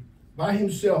 By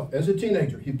himself, as a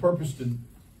teenager, he purposed to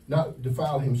not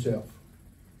defile himself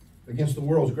against the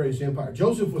world's greatest empire.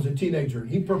 Joseph was a teenager, and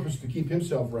he purposed to keep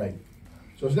himself right.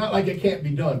 So it's not like it can't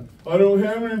be done. I don't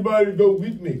have anybody to go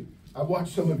with me. I watch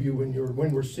some of you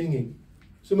when we're singing.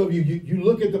 Some of you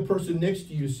look at the person next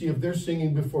to you to see if they're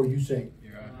singing before you sing.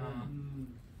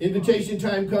 Invitation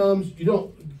time comes, you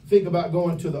don't think about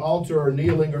going to the altar or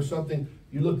kneeling or something.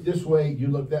 You look this way, you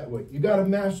look that way. You got a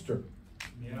master.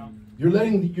 Yeah. You're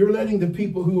letting the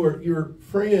people who are your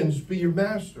friends be your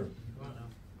master.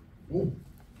 Ooh.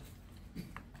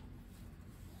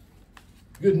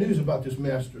 Good news about this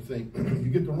master thing.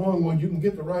 You get the wrong one, you can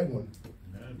get the right one.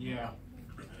 Yeah.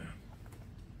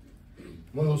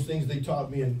 One of those things they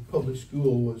taught me in public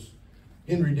school was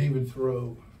Henry David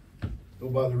Thoreau.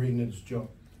 Don't bother reading it, it's junk.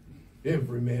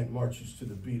 Every man marches to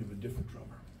the beat of a different drummer.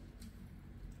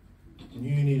 And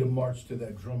you need to march to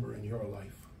that drummer in your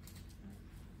life.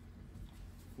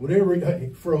 Whatever,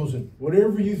 Frozen,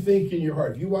 whatever you think in your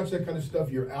heart, if you watch that kind of stuff,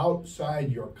 you're outside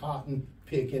your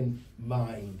cotton-picking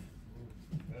mind.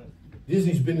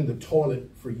 Disney's been in the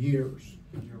toilet for years.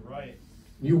 You're right.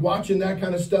 You're watching that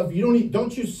kind of stuff.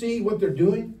 Don't you see what they're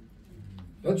doing?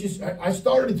 Don't you? I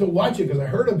started to watch it because I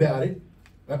heard about it.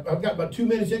 I've got about 2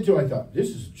 minutes into it. I thought, this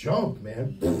is junk,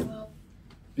 man.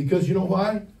 Because you know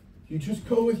why? You just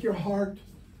go with your heart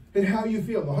and how you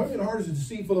feel. The heart is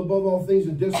deceitful above all things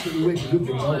and desperately wicked. Who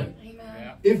can know it?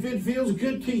 If it feels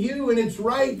good to you and it's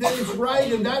right, then it's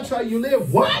right, and that's how you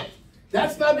live. What?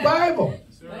 That's not Bible.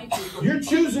 You're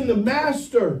choosing the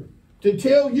master to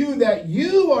tell you that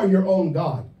you are your own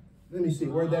God. Let me see,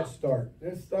 where'd that start?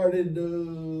 That started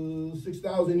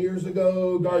 6,000 years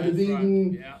ago, Garden of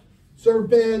Eden, Yeah.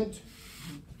 serpent.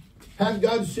 Has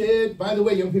God said, by the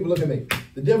way, young people, look at me.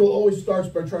 The devil always starts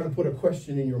by trying to put a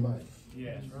question in your mind.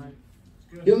 Yeah, that's right.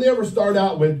 Good. He'll never start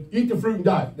out with, eat the fruit and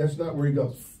die. That's not where he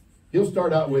goes. He'll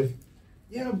start out with,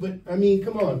 yeah, but, I mean,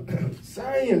 come on.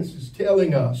 Science is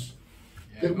telling us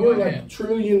that we're like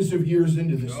trillions of years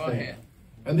into this thing.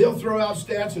 And they'll throw out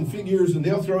stats and figures, and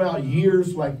they'll throw out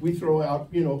years like we throw out,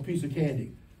 a piece of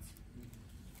candy.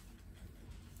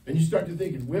 And you start to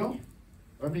thinking, well,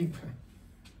 I mean,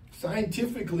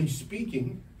 scientifically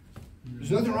speaking, there's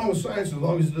nothing wrong with science as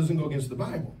long as it doesn't go against the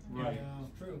Bible. Right.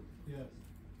 True. Yes.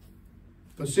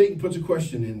 But Satan puts a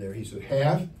question in there. He said,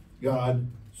 hath God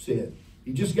said?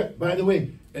 He just got, by the way,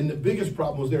 and the biggest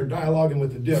problem was they're dialoguing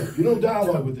with the devil. You don't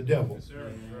dialogue with the devil. Yes,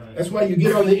 sir. Right. That's why you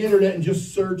get on the internet and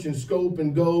just search and scope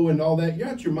and go and all that. You're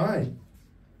out your mind.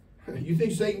 You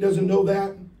think Satan doesn't know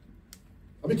that?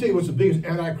 Let me tell you what's the biggest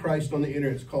antichrist on the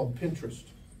internet. It's called Pinterest.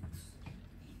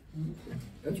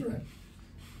 That's right.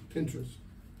 Pinterest.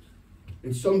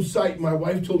 It's some site my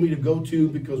wife told me to go to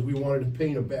because we wanted to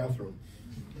paint a bathroom.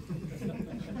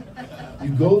 You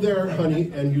go there,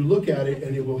 honey, and you look at it,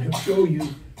 and it will show you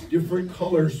different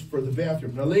colors for the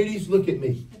bathroom. Now, ladies, look at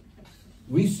me.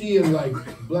 We see in like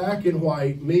black and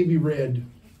white, maybe red.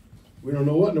 We don't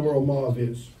know what in the world mauve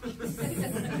is.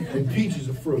 And peach is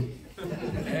a fruit.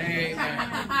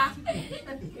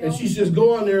 And she says,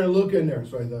 go on there and look in there.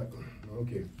 So I thought,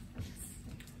 okay.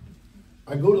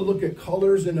 I go to look at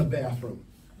colors in a bathroom.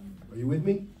 Are you with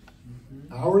me?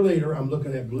 An hour later, I'm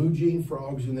looking at blue jean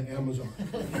frogs in the Amazon.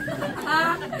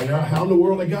 And how in the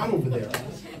world I got over there?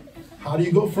 How do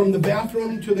you go from the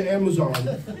bathroom to the Amazon?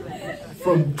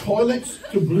 From toilets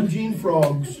to blue jean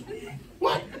frogs?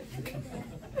 What?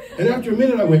 And after a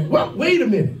minute, I went, what? Wait a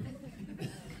minute.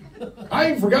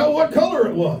 I forgot what color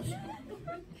it was.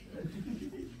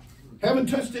 Haven't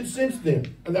touched it since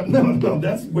then. I thought, no,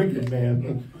 that's wicked,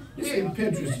 man. You say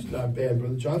Pinterest is not bad,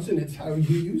 Brother Johnson. It's how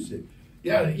you use it.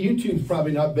 Yeah, YouTube's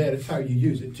probably not bad. It's how you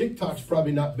use it. TikTok's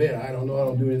probably not bad. I don't know. I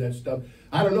don't do any of that stuff.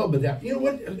 I don't know, but that, you know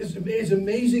what? It's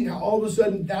amazing how all of a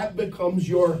sudden that becomes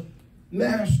your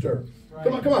master.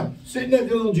 Right. Come on. Sitting at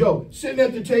the little Joe, sitting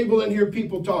at the table and hear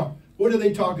people talk. What do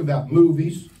they talk about?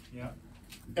 Movies,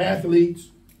 athletes.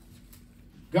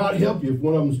 God help you if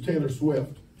one of them's Taylor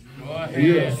Swift. And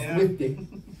you're a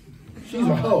Swiftie. She's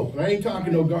a hoe. And I ain't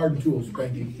talking no garden tools,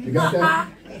 Spanky. You got that?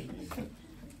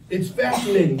 It's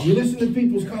fascinating. You listen to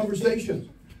people's conversations.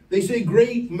 They say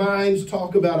great minds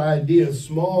talk about ideas.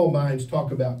 Small minds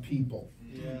talk about people.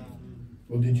 Yeah.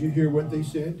 Well, did you hear what they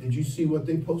said? Did you see what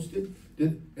they posted?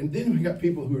 And then we got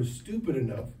people who are stupid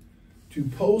enough to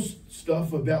post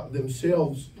stuff about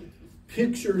themselves,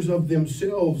 pictures of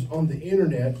themselves on the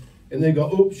internet, and they go,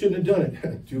 oh, shouldn't have done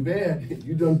it. Too bad.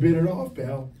 You done bit it off,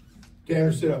 pal.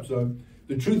 Tanner, sit up, son.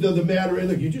 The truth of the matter is,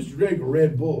 look, you just drank a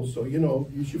Red Bull, so,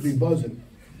 you should be buzzing.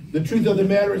 The truth of the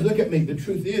matter is, look at me. The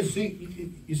truth is,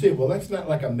 see, you say, well, that's not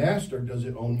like a master. Does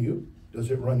it own you?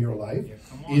 Does it run your life?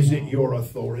 Yeah, is it your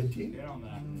authority? Get on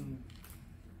that.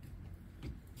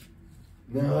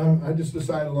 No, I just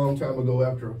decided a long time ago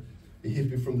after the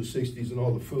hippie from the 60s and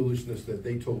all the foolishness that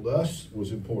they told us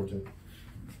was important.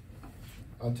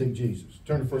 I'll take Jesus.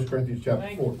 Turn to 1 Corinthians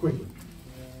chapter 4 quickly.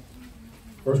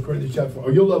 1 Corinthians chapter 4. Oh,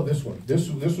 you'll love this one. This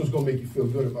one's going to make you feel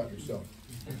good about yourself.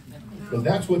 But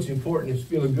that's what's important, is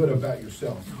feeling good about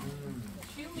yourself.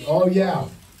 Oh, yeah.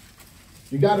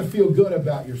 You got to feel good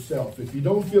about yourself. If you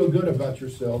don't feel good about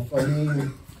yourself, I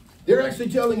mean, they're actually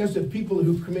telling us that people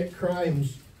who commit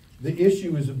crimes, the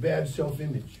issue is a bad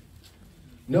self-image.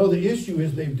 No, the issue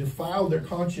is they've defiled their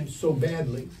conscience so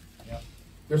badly. Yep.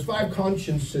 There's 5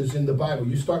 consciences in the Bible.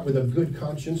 You start with a good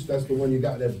conscience. That's the one you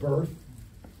got at birth.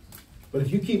 But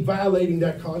if you keep violating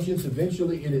that conscience,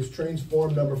 eventually it is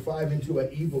transformed, number 5, into an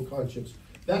evil conscience.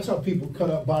 That's how people cut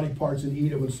up body parts and eat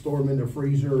them and store them in their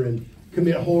freezer and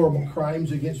commit horrible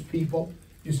crimes against people.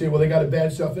 You say, well, they got a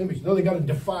bad self-image. No, they got a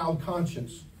defiled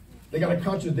conscience. They got a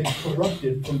conscience they've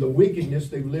corrupted from the wickedness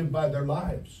they've lived by their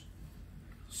lives.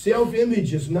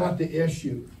 Self-image is not the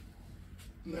issue.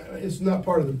 It's not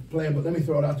part of the plan, but let me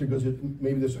throw it out there because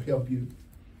maybe this will help you.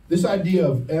 This idea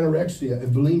of anorexia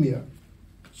and bulimia,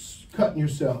 cutting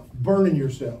yourself, burning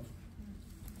yourself,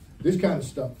 this kind of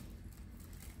stuff.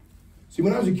 See,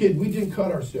 when I was a kid, we didn't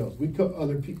cut ourselves. We cut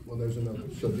other people. Well, there's another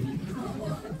subject.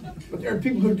 But there are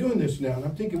people who are doing this now, and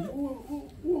I'm thinking, whoa, whoa,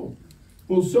 whoa.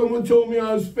 Well, someone told me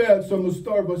I was fat, so I'm going to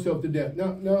starve myself to death.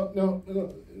 No.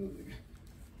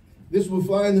 This will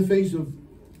fly in the face of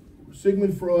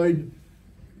Sigmund Freud,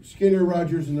 Skinner,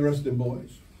 Rogers, and the rest of them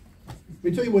boys. Let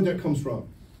me tell you what that comes from.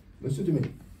 Listen to me.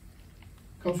 It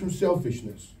comes from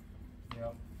selfishness.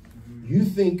 Yep. You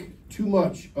think too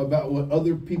much about what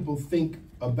other people think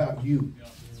about you.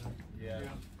 Yeah.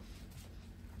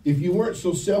 If you weren't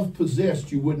so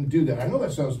self-possessed, you wouldn't do that. I know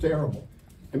that sounds terrible.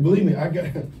 And believe me,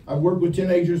 I've worked with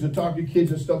teenagers and talked to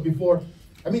kids and stuff before.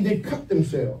 I mean, they cut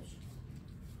themselves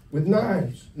with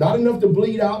knives. Not enough to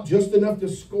bleed out, just enough to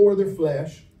score their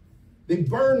flesh. They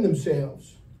burn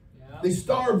themselves. Yeah. They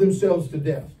starve themselves to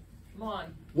death. Come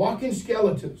on. Walking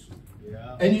skeletons.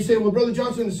 Yeah. And you say, well, Brother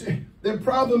Johnson, their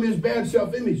problem is bad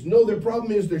self-image. No, their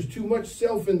problem is there's too much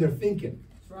self in their thinking.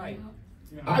 That's right.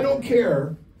 Yeah. I don't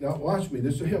care. Now, watch me.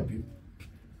 This will help you.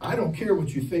 I don't care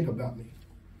what you think about me.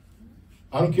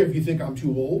 I don't care if you think I'm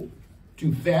too old,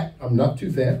 too fat. I'm not too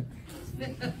fat.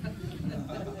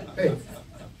 Hey,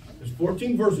 there's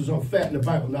 14 verses on fat in the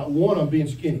Bible. Not one on being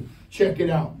skinny. Check it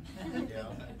out. Yeah.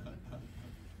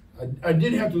 I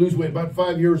did have to lose weight. About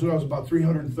 5 years when I was about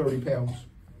 330 pounds.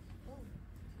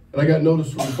 And I got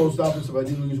notice from the post office if I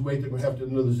didn't lose weight, they're going to have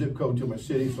to know the zip code to my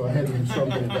city. So I had to do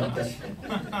something about that.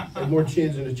 I had more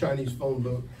chins in a Chinese phone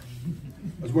book.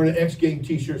 I was wearing an X Game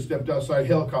t-shirt, stepped outside,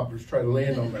 helicopters tried to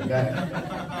land on my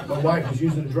back. My wife was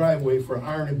using the driveway for an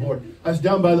ironing board. I was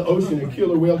down by the ocean and a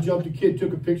killer whale jumped a kid,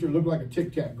 took a picture, it looked like a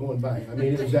Tic Tac going by. I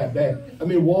mean, it was that bad. I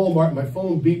mean, Walmart, my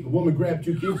phone beat, the woman grabbed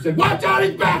 2 kids and said, "Watch out,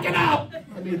 he's backing out!"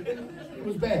 I mean, it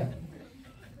was bad.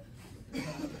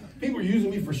 People were using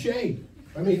me for shade.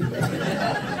 I mean,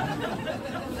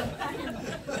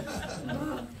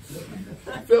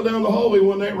 fell down the hallway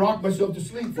one night, rocked myself to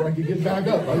sleep before I could get back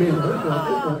up. I mean,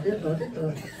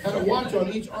 had a watch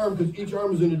on each arm because each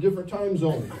arm was in a different time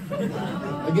zone.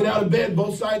 I get out of bed,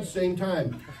 both sides, same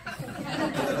time.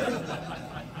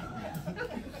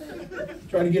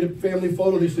 Trying to get a family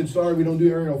photo, they said, "Sorry, we don't do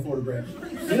aerial photographs."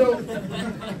 You know,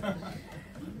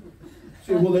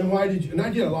 say, well, then why did you? And I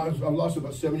did a lot. I've lost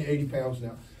about 70, 80 pounds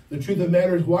now. The truth of the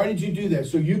matter is, why did you do that?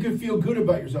 So you can feel good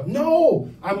about yourself.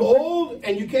 No, I'm old,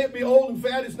 and you can't be old and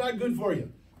fat. It's not good for you.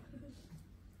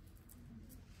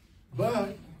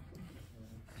 But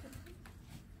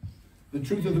the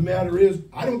truth of the matter is,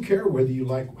 I don't care whether you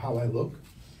like how I look.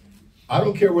 I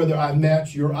don't care whether I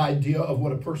match your idea of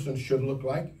what a person should look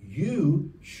like.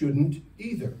 You shouldn't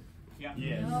either. Yeah.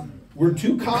 Yes. We're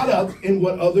too caught up in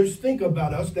what others think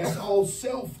about us. That's all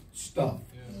self stuff.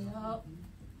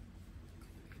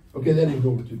 Okay, that didn't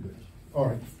go over too good. All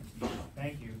right.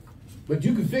 Thank you. But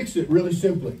you can fix it really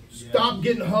simply. Stop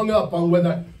getting hung up on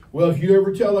whether, well, if you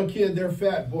ever tell a kid they're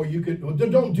fat, boy, you could, well,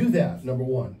 don't do that, number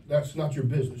one. That's not your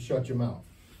business. Shut your mouth.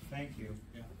 Thank you.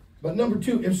 Yeah. But number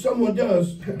two, if someone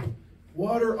does,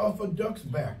 water off a duck's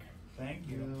back. Thank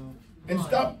you. And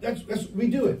stop, that's we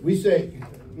do it. We say,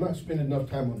 I'm not spending enough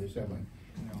time on this, am I?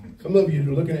 No. Some of you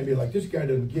are looking at me like, this guy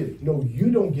doesn't get it. No, you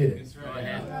don't get it. That's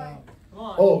right. Come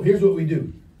on. Oh, here's what we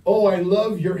do. Oh, I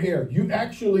love your hair. You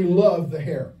actually love the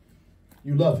hair.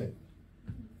 You love it.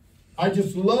 I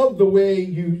just love the way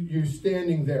you're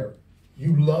standing there.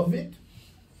 You love it?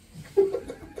 Come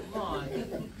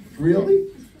on. Really?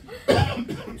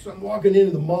 So I'm walking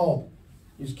into the mall.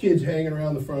 These kids hanging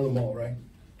around the front of the mall, right?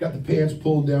 Got the pants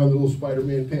pulled down, the little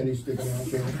Spider-Man panties sticking out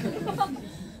there.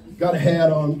 Got a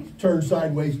hat on, turned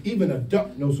sideways. Even a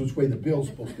duck knows which way the bill's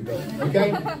supposed to go,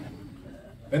 okay?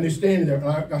 And they're standing there.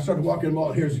 And I started walking in the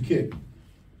mall, and here's a kid.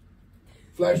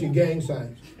 Flashing gang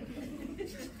signs.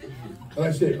 And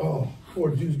I said, oh,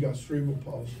 poor dude's got cerebral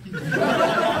palsy.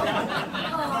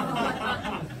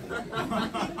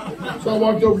 So I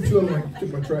walked over to him, and I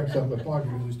took my tracks out of my pocket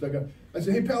and stuck out. I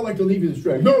said, hey, pal, I'd like to leave you this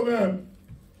track. No, man.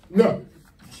 No.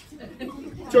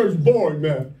 Church boring,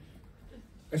 man.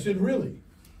 I said, really?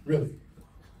 Really?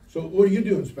 So what are you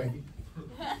doing, Spanky?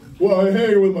 Well, I'm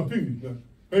hanging with my peeps, man.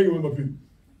 Hanging with my peeps.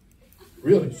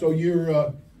 Really? So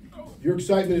your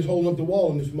excitement is holding up the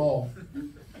wall in this mall.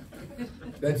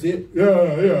 That's it?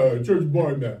 Yeah, church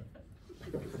boy man.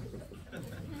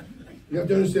 You have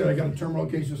to understand, I got a terminal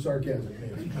case of sarcasm.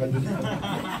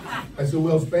 I said,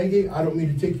 well, Spanky, I don't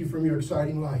mean to take you from your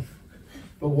exciting life.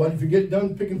 But what if you get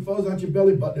done picking fuzz out your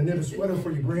belly button and then a sweater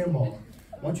for your grandma? Why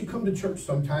don't you come to church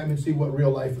sometime and see what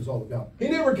real life is all about? He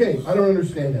never came. I don't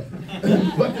understand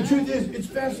that. But the truth is, it's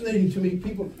fascinating to me.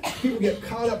 People get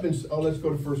caught up in, oh, let's go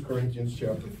to 1 Corinthians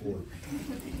chapter 4.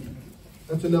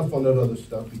 That's enough on that other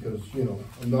stuff because, you know,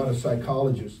 I'm not a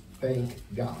psychologist. Thank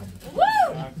God. Woo!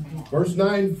 Verse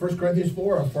 9, 1 Corinthians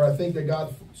 4, for I think that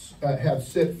God hath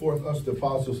set forth us the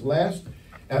apostles last,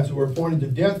 as it were appointed to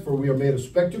death, for we are made a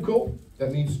spectacle.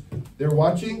 That means they're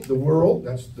watching the world.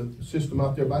 That's the system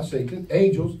out there by Satan.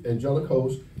 Angels, angelic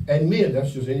hosts, and men.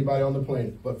 That's just anybody on the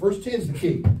planet. But verse 10 is the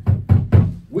key.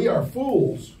 We are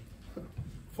fools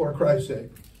for Christ's sake.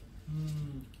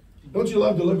 Don't you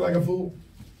love to look like a fool?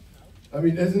 I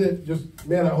mean, isn't it just,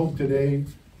 man, I hope today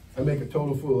I make a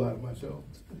total fool out of myself.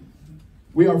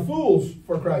 We are fools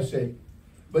for Christ's sake.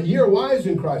 But ye are wise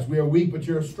in Christ. We are weak, but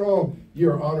you are strong. Ye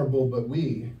are honorable, but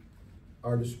we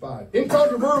are despised.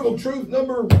 Incontrovertible truth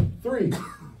number 3.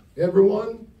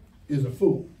 Everyone is a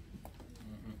fool.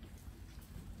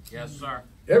 Yes, sir.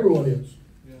 Everyone is.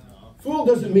 Yeah. Fool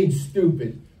doesn't mean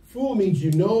stupid. Fool means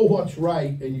you know what's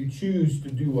right and you choose to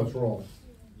do what's wrong.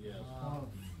 Yes.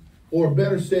 Or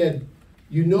better said,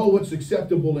 you know what's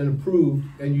acceptable and approved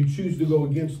and you choose to go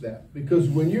against that. Because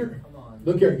when you're,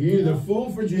 look here, you're either a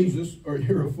fool for Jesus or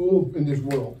you're a fool in this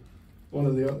world. One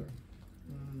or the other.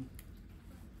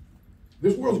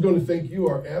 This world's going to think you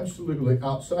are absolutely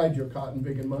outside your cotton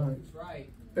picking mind. That's right.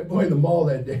 That boy in the mall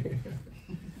that day,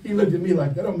 he looked at me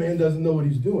like, that old man doesn't know what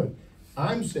he's doing.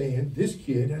 I'm saying this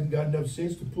kid hasn't got enough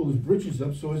sense to pull his britches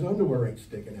up so his underwear ain't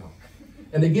sticking out.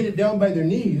 And they get it down by their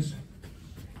knees.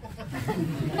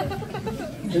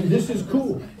 And this is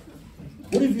cool.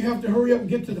 What if you have to hurry up and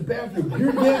get to the bathroom?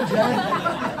 You're dead,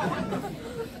 Jack.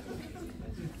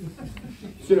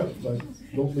 Sit up, bud.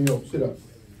 Don't lean over. Sit up.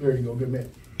 There you go. Good man.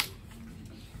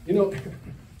 You know,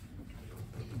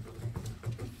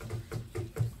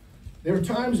 there are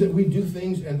times that we do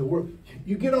things and the work.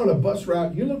 You get on a bus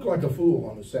route, you look like a fool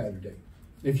on a Saturday.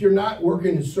 If you're not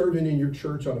working and serving in your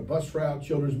church on a bus route,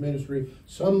 children's ministry,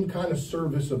 some kind of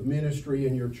service of ministry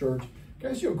in your church, can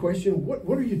I ask you a question?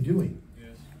 What are you doing?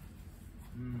 Yes.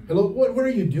 Hello, what are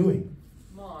you doing?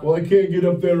 Well, I can't get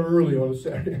up there early on a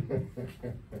Saturday.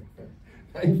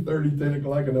 9:30, 10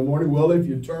 o'clock in the morning. Well, if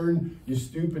you turn your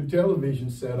stupid television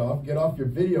set off, get off your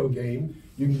video game,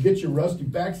 you can get your rusty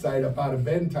backside up out of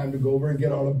bed in time to go over and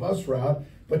get on a bus route,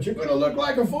 but you're going to look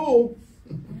like a fool.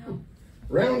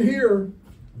 Around here,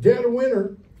 dead of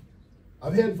winter,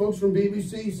 I've had folks from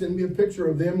BBC send me a picture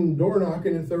of them door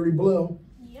knocking at 30 below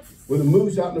with a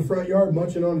moose out in the front yard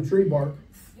munching on a tree bark.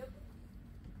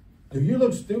 Do you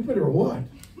look stupid or what?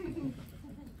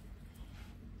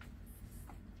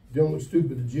 You don't look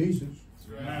stupid to Jesus.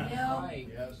 That's right.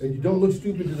 And you don't look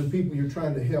stupid to the people you're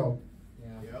trying to help. Yeah.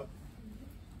 Yep.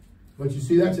 But you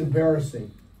see, that's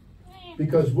embarrassing.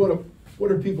 Because what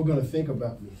are people going to think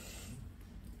about me?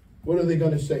 What are they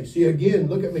going to say? See, again,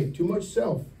 look at me. Too much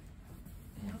self.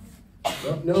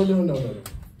 No.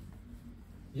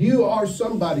 You are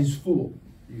somebody's fool.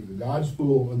 Either God's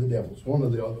fool or the devil's. One or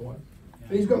the other one.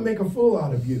 And he's going to make a fool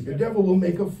out of you. The devil will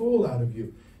make a fool out of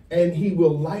you. And he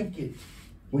will like it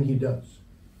when he does.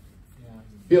 Yeah.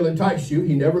 He'll entice you.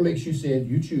 He never makes you sin.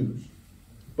 You choose.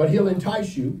 But he'll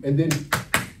entice you, and then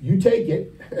you take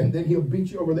it, and then he'll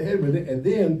beat you over the head with it, and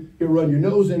then he'll run your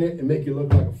nose in it and make you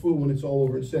look like a fool when it's all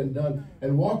over and said and done,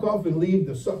 and walk off and leave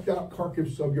the sucked out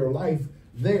carcass of your life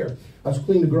there. I was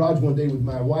cleaning the garage one day with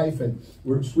my wife, and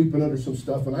we were sweeping under some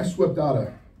stuff, and I swept out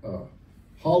a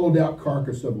hollowed out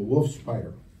carcass of a wolf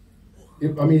spider.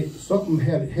 Something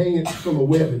had hanging from a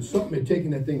web, and something had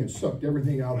taken that thing and sucked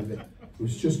everything out of it. It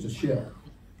was just a shell.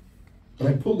 And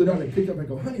I pulled it out and I picked it up. I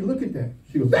go, honey, look at that.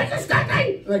 She goes, that's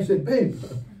disgusting. And I said, babe,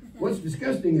 what's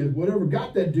disgusting is whatever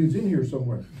got that dude's in here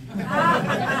somewhere.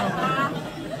 I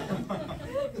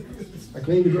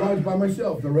cleaned the garage by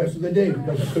myself the rest of the day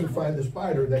because I couldn't find the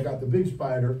spider that got the big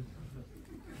spider.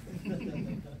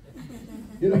 You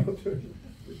know,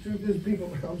 the truth is,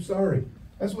 people, I'm sorry.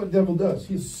 That's what the devil does.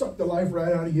 He sucked the life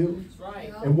right out of you. That's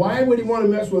right. And why would he want to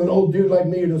mess with an old dude like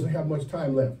me who doesn't have much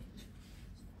time left?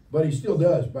 But he still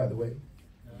does, by the way.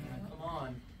 Come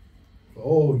on.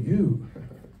 Oh,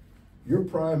 you're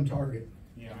prime target.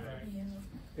 Yeah.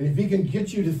 And if he can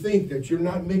get you to think that you're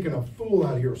not making a fool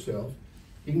out of yourself,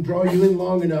 he can draw you in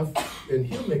long enough and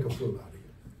he'll make a fool out of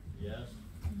you.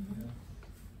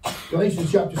 Yes.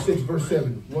 Galatians chapter 6, verse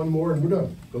 7. One more and we're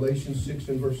done. Galatians 6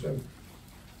 and verse 7.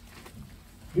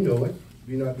 You know it.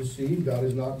 Be not deceived, God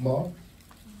is not mocked.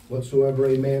 Whatsoever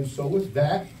a man soweth,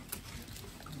 that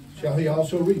shall he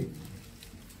also reap.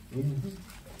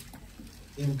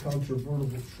 Incontrovertible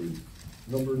truth.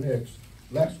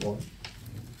 Last one.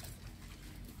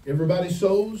 Everybody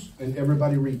sows and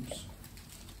everybody reaps.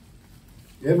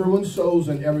 Everyone sows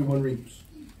and everyone reaps.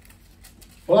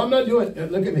 Well, I'm not doing,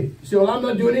 look at me. You say, well, I'm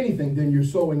not doing anything. Then you're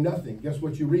sowing nothing. Guess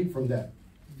what you reap from that?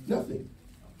 Nothing.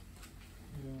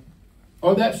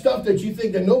 Or that stuff that you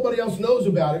think that nobody else knows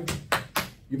about it,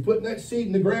 you're putting that seed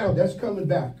in the ground. That's coming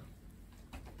back.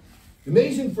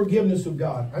 Amazing forgiveness of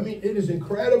God. I mean, it is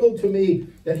incredible to me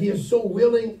that he is so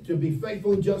willing to be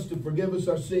faithful and just to forgive us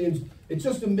our sins. It's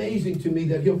just amazing to me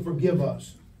that he'll forgive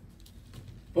us.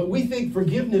 But we think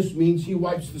forgiveness means he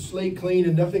wipes the slate clean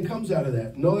and nothing comes out of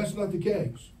that. No, that's not the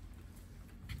case.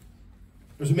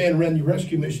 There's a man who ran the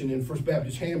rescue mission in First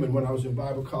Baptist Hammond when I was in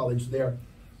Bible college there.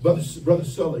 Brother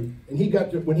Sully. And he got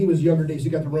to, when he was younger days,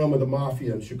 he got to run with the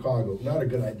mafia in Chicago. Not a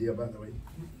good idea, by the way.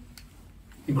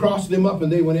 He crossed them up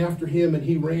and they went after him, and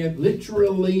he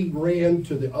literally ran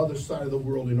to the other side of the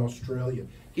world in Australia.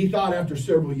 He thought after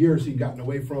several years he'd gotten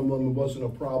away from them. It wasn't a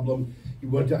problem. He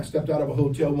stepped out of a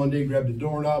hotel one day, grabbed a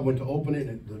doorknob, went to open it,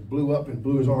 and it blew up and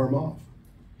blew his arm off.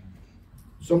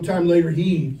 Sometime later,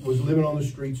 he was living on the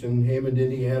streets in Hammond,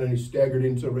 Indiana, and he staggered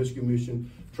into a rescue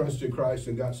mission, trusted Christ,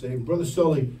 and got saved. Brother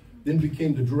Sully then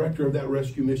became the director of that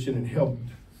rescue mission and helped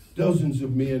dozens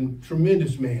of men.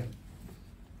 Tremendous man.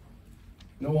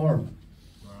 No arm.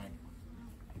 Right.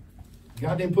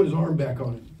 God didn't put his arm back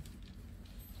on it.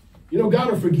 You know,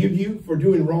 God will forgive you for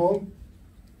doing wrong,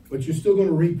 but you're still going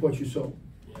to reap what you sow.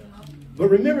 Yeah. But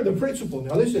remember the principle.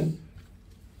 Now listen,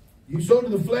 you sow to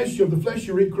the flesh, of the flesh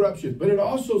you reap corruption. But it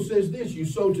also says this, you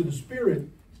sow to the Spirit,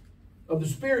 of the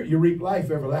Spirit you reap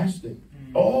life everlasting.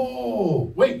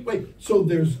 Oh, wait. So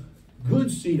there's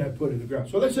good seed I put in the ground.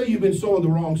 So let's say you've been sowing the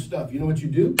wrong stuff. You know what you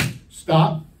do?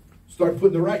 Stop. Start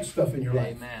putting the right stuff in your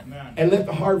life. Amen. And let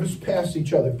the harvest pass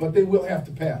each other. But they will have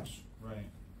to pass. Right.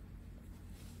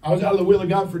 I was out of the will of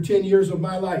God for 10 years of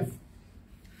my life.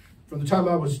 From the time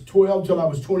I was 12 till I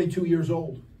was 22 years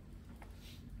old.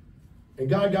 And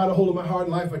God got a hold of my heart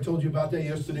and life. I told you about that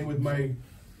yesterday with my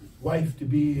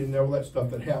wife-to-be and all that stuff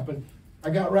that happened. I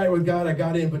got right with God. I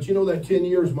got in. But you know that 10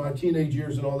 years, my teenage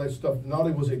years and all that stuff, not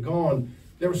only was it gone,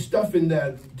 there was stuff in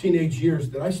that teenage years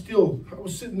that I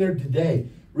was sitting there today,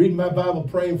 reading my Bible,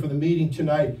 praying for the meeting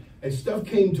tonight, and stuff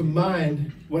came to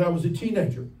mind when I was a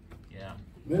teenager. Yeah.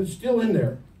 And it's still in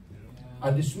there.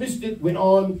 I dismissed it, went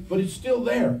on, but it's still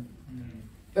there.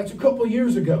 That's a couple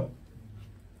years ago.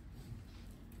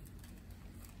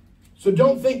 So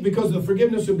don't think because the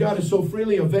forgiveness of God is so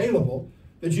freely available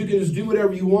that you can just do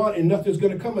whatever you want and nothing's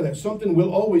going to come of that. Something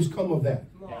will always come of that.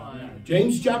 Come on.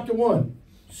 James chapter 1.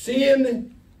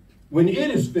 Sin, when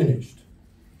it is finished,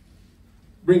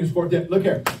 bring us forth that. Look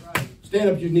here. Stand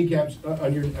up your kneecaps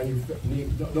on your knee.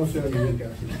 Don't stand on your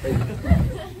kneecaps.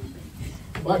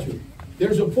 Watch me.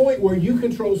 There's a point where you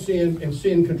control sin and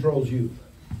sin controls you.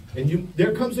 And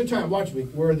there comes a time, watch me,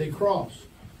 where they cross.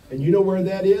 And you know where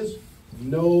that is?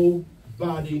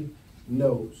 Nobody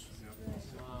knows.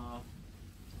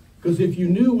 Because if you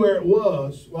knew where it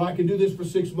was, well, I can do this for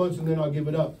 6 months and then I'll give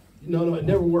it up. No, it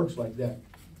never works like that.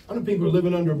 I know people are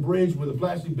living under a bridge with a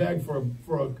plastic bag for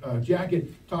a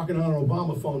jacket, talking on an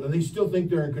Obama phone, and they still think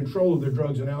they're in control of their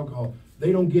drugs and alcohol.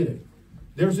 They don't get it.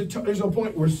 There's a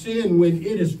point where sin, when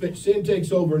sin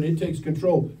takes over and it takes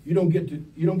control, you don't get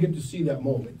to see that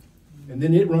moment, and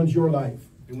then it runs your life.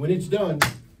 And when it's done,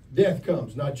 death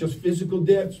comes. Not just physical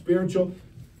death, spiritual.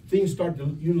 Things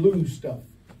you lose stuff.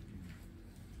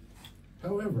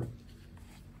 However,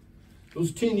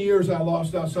 those 10 years I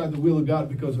lost outside the will of God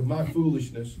because of my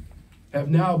foolishness have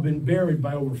now been buried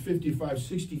by over 55,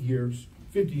 50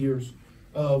 years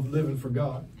of living for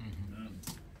God.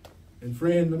 And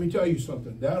friend, let me tell you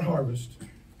something. That harvest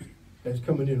is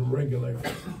coming in regularly.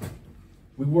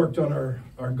 We worked on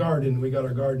our garden. We got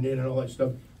our garden in and all that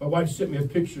stuff. My wife sent me a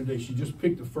picture today. She just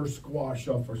picked the first squash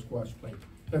off our squash plant.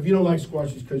 Now, if you don't like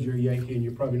squash, it's because you're a Yankee and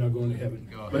you're probably not going to heaven.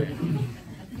 Go ahead.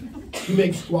 But she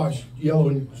makes squash, yellow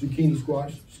and zucchini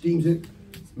squash, steams it,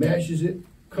 mashes it,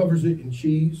 covers it in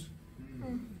cheese,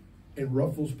 and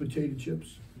ruffles potato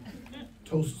chips,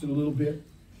 toasts it a little bit.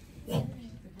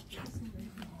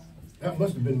 That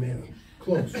must have been manna.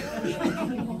 Close.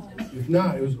 If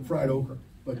not, it was fried okra.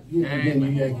 But again, you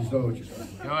Yankees know what you're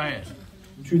saying. Go ahead.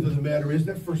 The truth of the matter is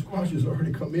that first squash has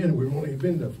already come in, and we've only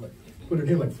been there put it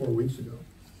in like 4 weeks ago.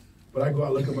 But I go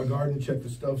out, look at my garden, check the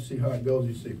stuff, see how it goes.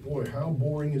 You say, boy, how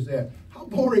boring is that? How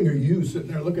boring are you sitting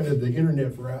there looking at the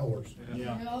internet for hours?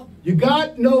 Yeah. You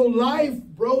got no life,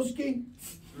 broski?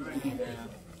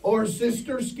 Or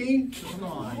Sister Ski? Come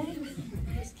on.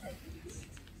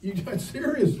 You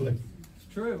seriously?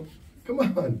 It's true. Come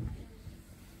on.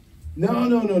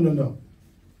 No.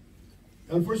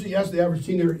 Unfortunately, you ask the average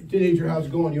teenager how's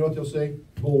it going, you know what they'll say?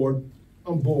 Bored.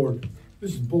 I'm bored.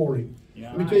 This is boring.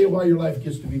 Yeah. Let me tell you why your life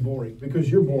gets to be boring.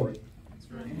 Because you're boring.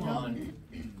 That's right. Come on.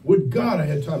 Would God I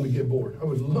had time to get bored. I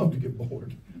would love to get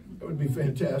bored. That would be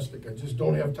fantastic. I just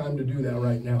don't have time to do that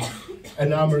right now.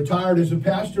 And I'm retired as a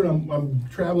pastor. I'm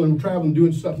traveling,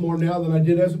 doing stuff more now than I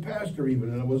did as a pastor even.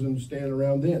 And I wasn't standing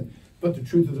around then. But the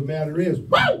truth of the matter is,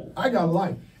 woo, I got a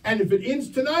life. And if it ends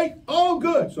tonight, all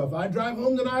good. So if I drive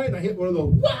home tonight and I hit one of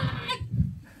those, what?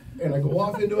 And I go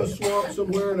off into a swamp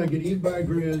somewhere and I get eaten by a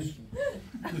grizz,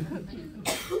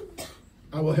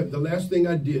 I will have, the last thing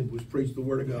I did was preach the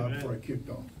word of God before I kicked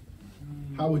off.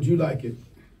 How would you like it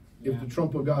if the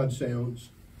trump of God sounds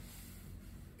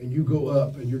and you go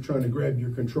up and you're trying to grab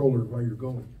your controller while you're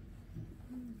going?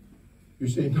 You're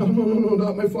saying, no,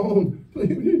 not my phone.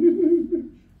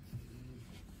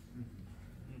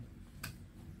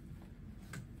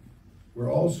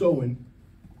 We're all sowing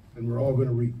and we're all going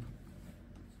to reap.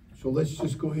 So let's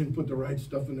just go ahead and put the right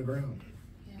stuff in the ground.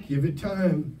 Yeah. Give it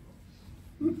time.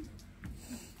 And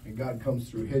God comes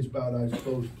through. Heads bowed, eyes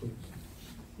closed,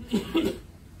 please.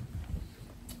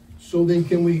 So then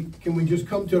can we just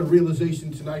come to a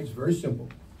realization tonight? It's very simple.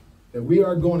 That we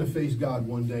are going to face God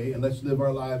one day, and let's live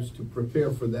our lives to prepare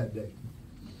for that day.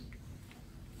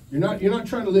 You're not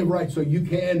trying to live right so you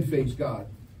can face God.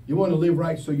 You want to live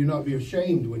right so you'll not be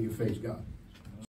ashamed when you face God.